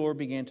Spirit of the Lord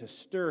began to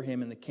stir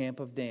him in the camp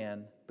of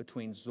Dan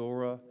between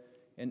Zorah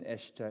and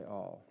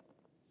Eshtaol.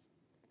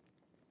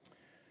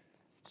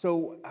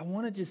 So I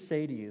want to just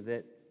say to you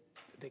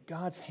that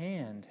God's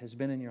hand has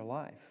been in your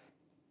life.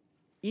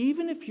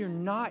 Even if you're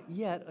not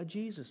yet a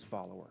Jesus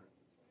follower.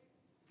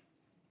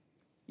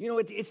 You know,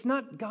 it's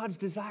not God's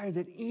desire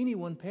that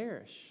anyone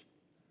perish,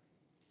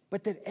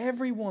 but that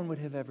everyone would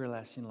have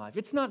everlasting life.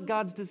 It's not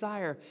God's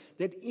desire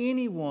that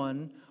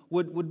anyone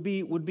would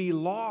be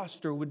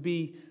lost or would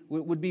be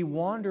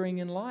wandering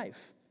in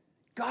life.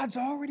 God's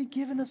already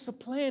given us a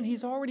plan.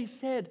 He's already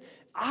said,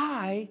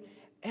 I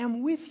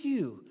am with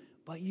you,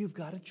 but you've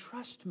got to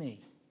trust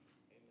me.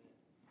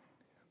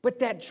 But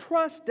that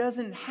trust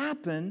doesn't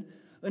happen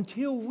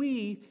until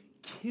we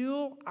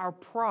kill our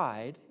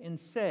pride and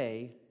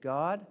say,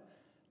 God,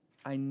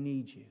 I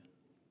need you.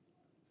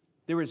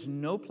 There is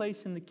no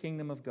place in the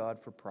kingdom of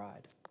God for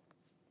pride.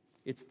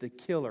 It's the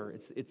killer.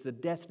 It's the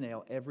death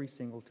nail every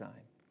single time.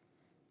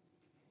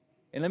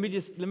 And let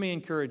me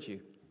encourage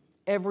you.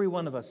 Every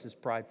one of us is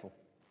prideful.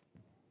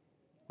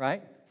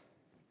 Right?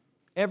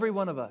 Every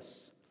one of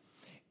us.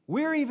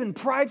 We're even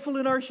prideful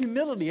in our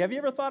humility. Have you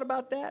ever thought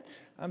about that?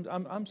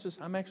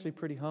 I'm actually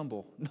pretty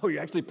humble. No,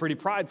 you're actually pretty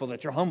prideful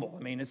that you're humble.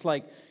 I mean, it's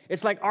like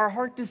our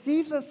heart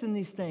deceives us in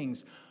these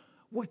things.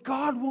 What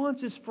God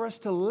wants is for us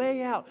to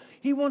lay out.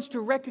 He wants to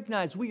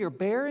recognize we are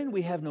barren,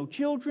 we have no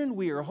children,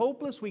 we are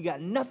hopeless, we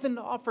got nothing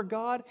to offer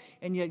God,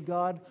 and yet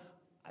God,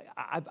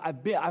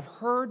 I've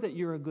heard that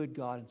you're a good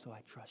God, and so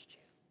I trust you.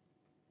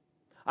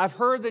 I've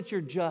heard that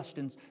you're just,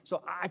 and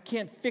so I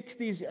can't fix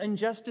these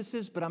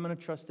injustices, but I'm going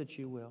to trust that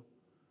you will.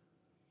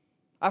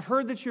 I've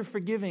heard that you're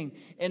forgiving,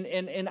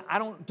 and I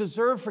don't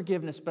deserve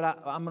forgiveness, but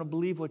I'm going to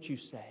believe what you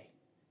say.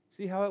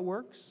 See how it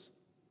works?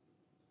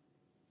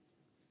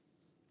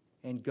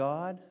 And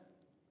God,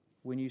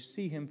 when you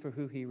see him for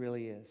who he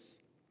really is,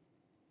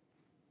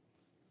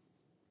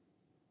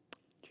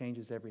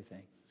 changes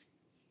everything.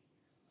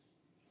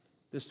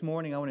 This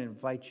morning, I want to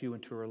invite you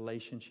into a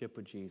relationship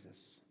with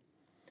Jesus.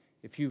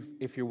 If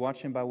you're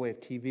watching by way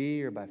of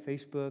TV or by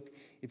Facebook,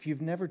 if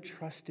you've never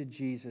trusted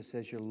Jesus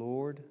as your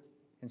Lord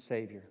and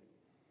Savior,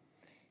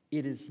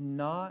 it is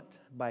not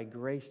by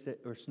grace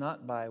or it's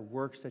not by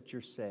works that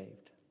you're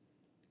saved.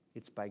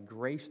 It's by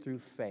grace through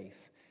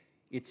faith.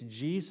 It's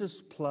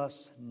Jesus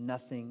plus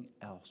nothing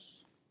else.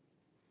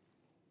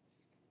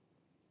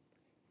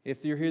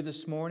 If you're here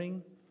this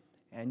morning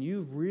and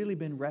you've really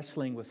been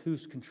wrestling with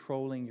who's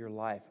controlling your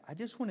life, I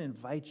just want to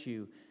invite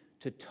you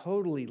to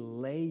totally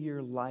lay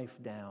your life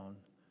down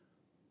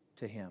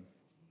to him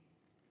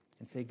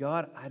and say,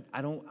 God,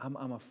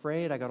 I'm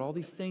afraid. I got all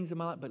these things in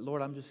my life, but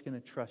Lord, I'm just going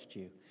to trust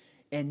you.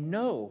 And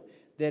know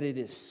that it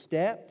is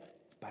step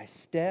by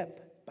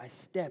step by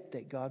step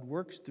that God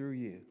works through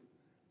you.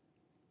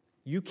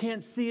 You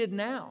can't see it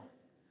now,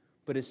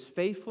 but his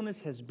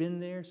faithfulness has been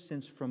there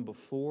since from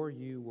before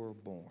you were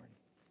born.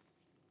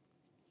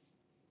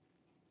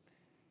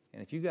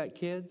 And if you got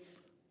kids,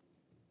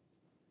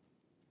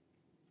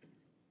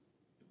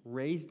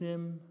 raise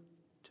them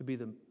to be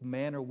the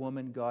man or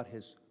woman God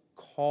has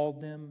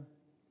called them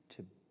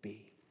to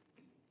be.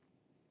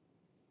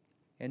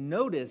 And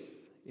notice,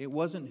 it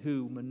wasn't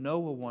who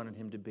Manoah wanted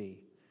him to be.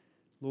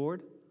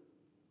 Lord,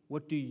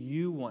 what do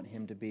you want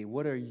him to be?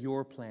 What are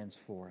your plans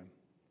for him?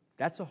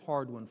 That's a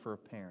hard one for a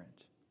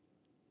parent.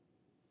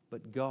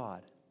 But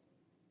God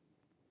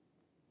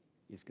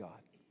is God.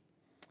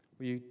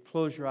 Will you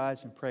close your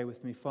eyes and pray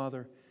with me?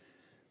 Father,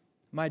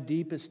 my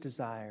deepest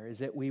desire is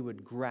that we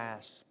would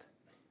grasp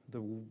the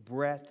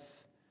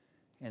breadth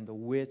and the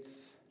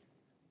width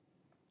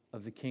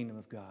of the kingdom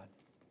of God.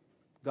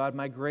 God,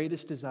 my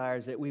greatest desire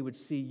is that we would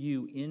see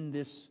you in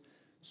this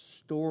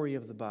story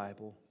of the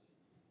Bible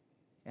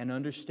and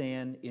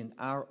understand in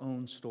our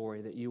own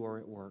story that you are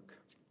at work.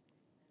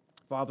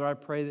 Father, I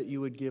pray that you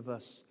would give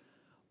us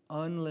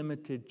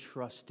unlimited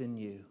trust in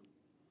you,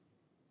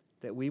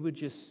 that we would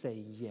just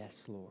say, yes,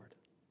 Lord.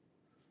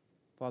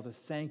 Father,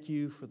 thank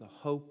you for the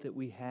hope that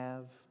we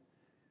have.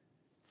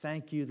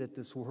 Thank you that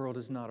this world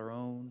is not our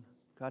own.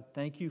 God,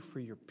 thank you for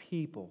your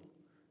people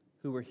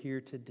who are here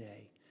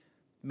today.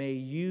 May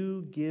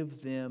you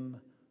give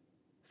them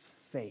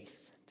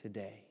faith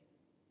today.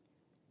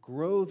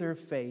 Grow their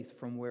faith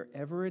from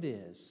wherever it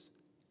is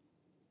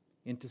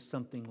into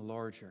something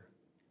larger.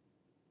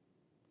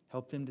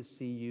 Help them to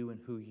see you and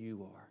who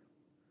you are.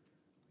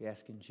 We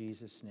ask in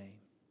Jesus' name.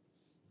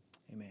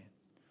 Amen.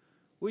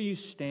 Will you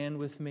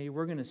stand with me?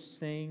 We're going to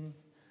sing.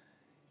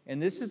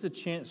 And this is a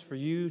chance for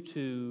you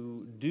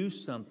to do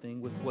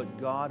something with what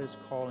God is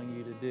calling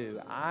you to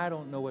do. I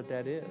don't know what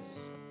that is.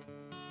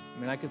 I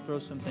mean, I could throw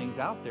some things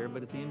out there,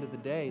 but at the end of the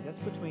day, that's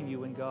between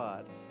you and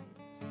God.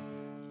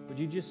 Would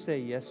you just say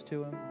yes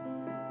to Him?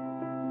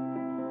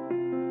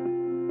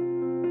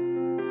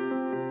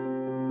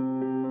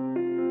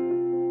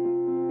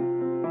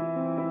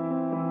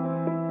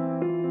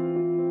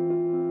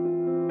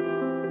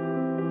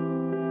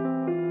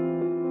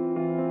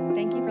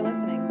 Thank you for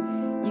listening.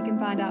 You can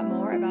find out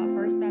more about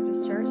First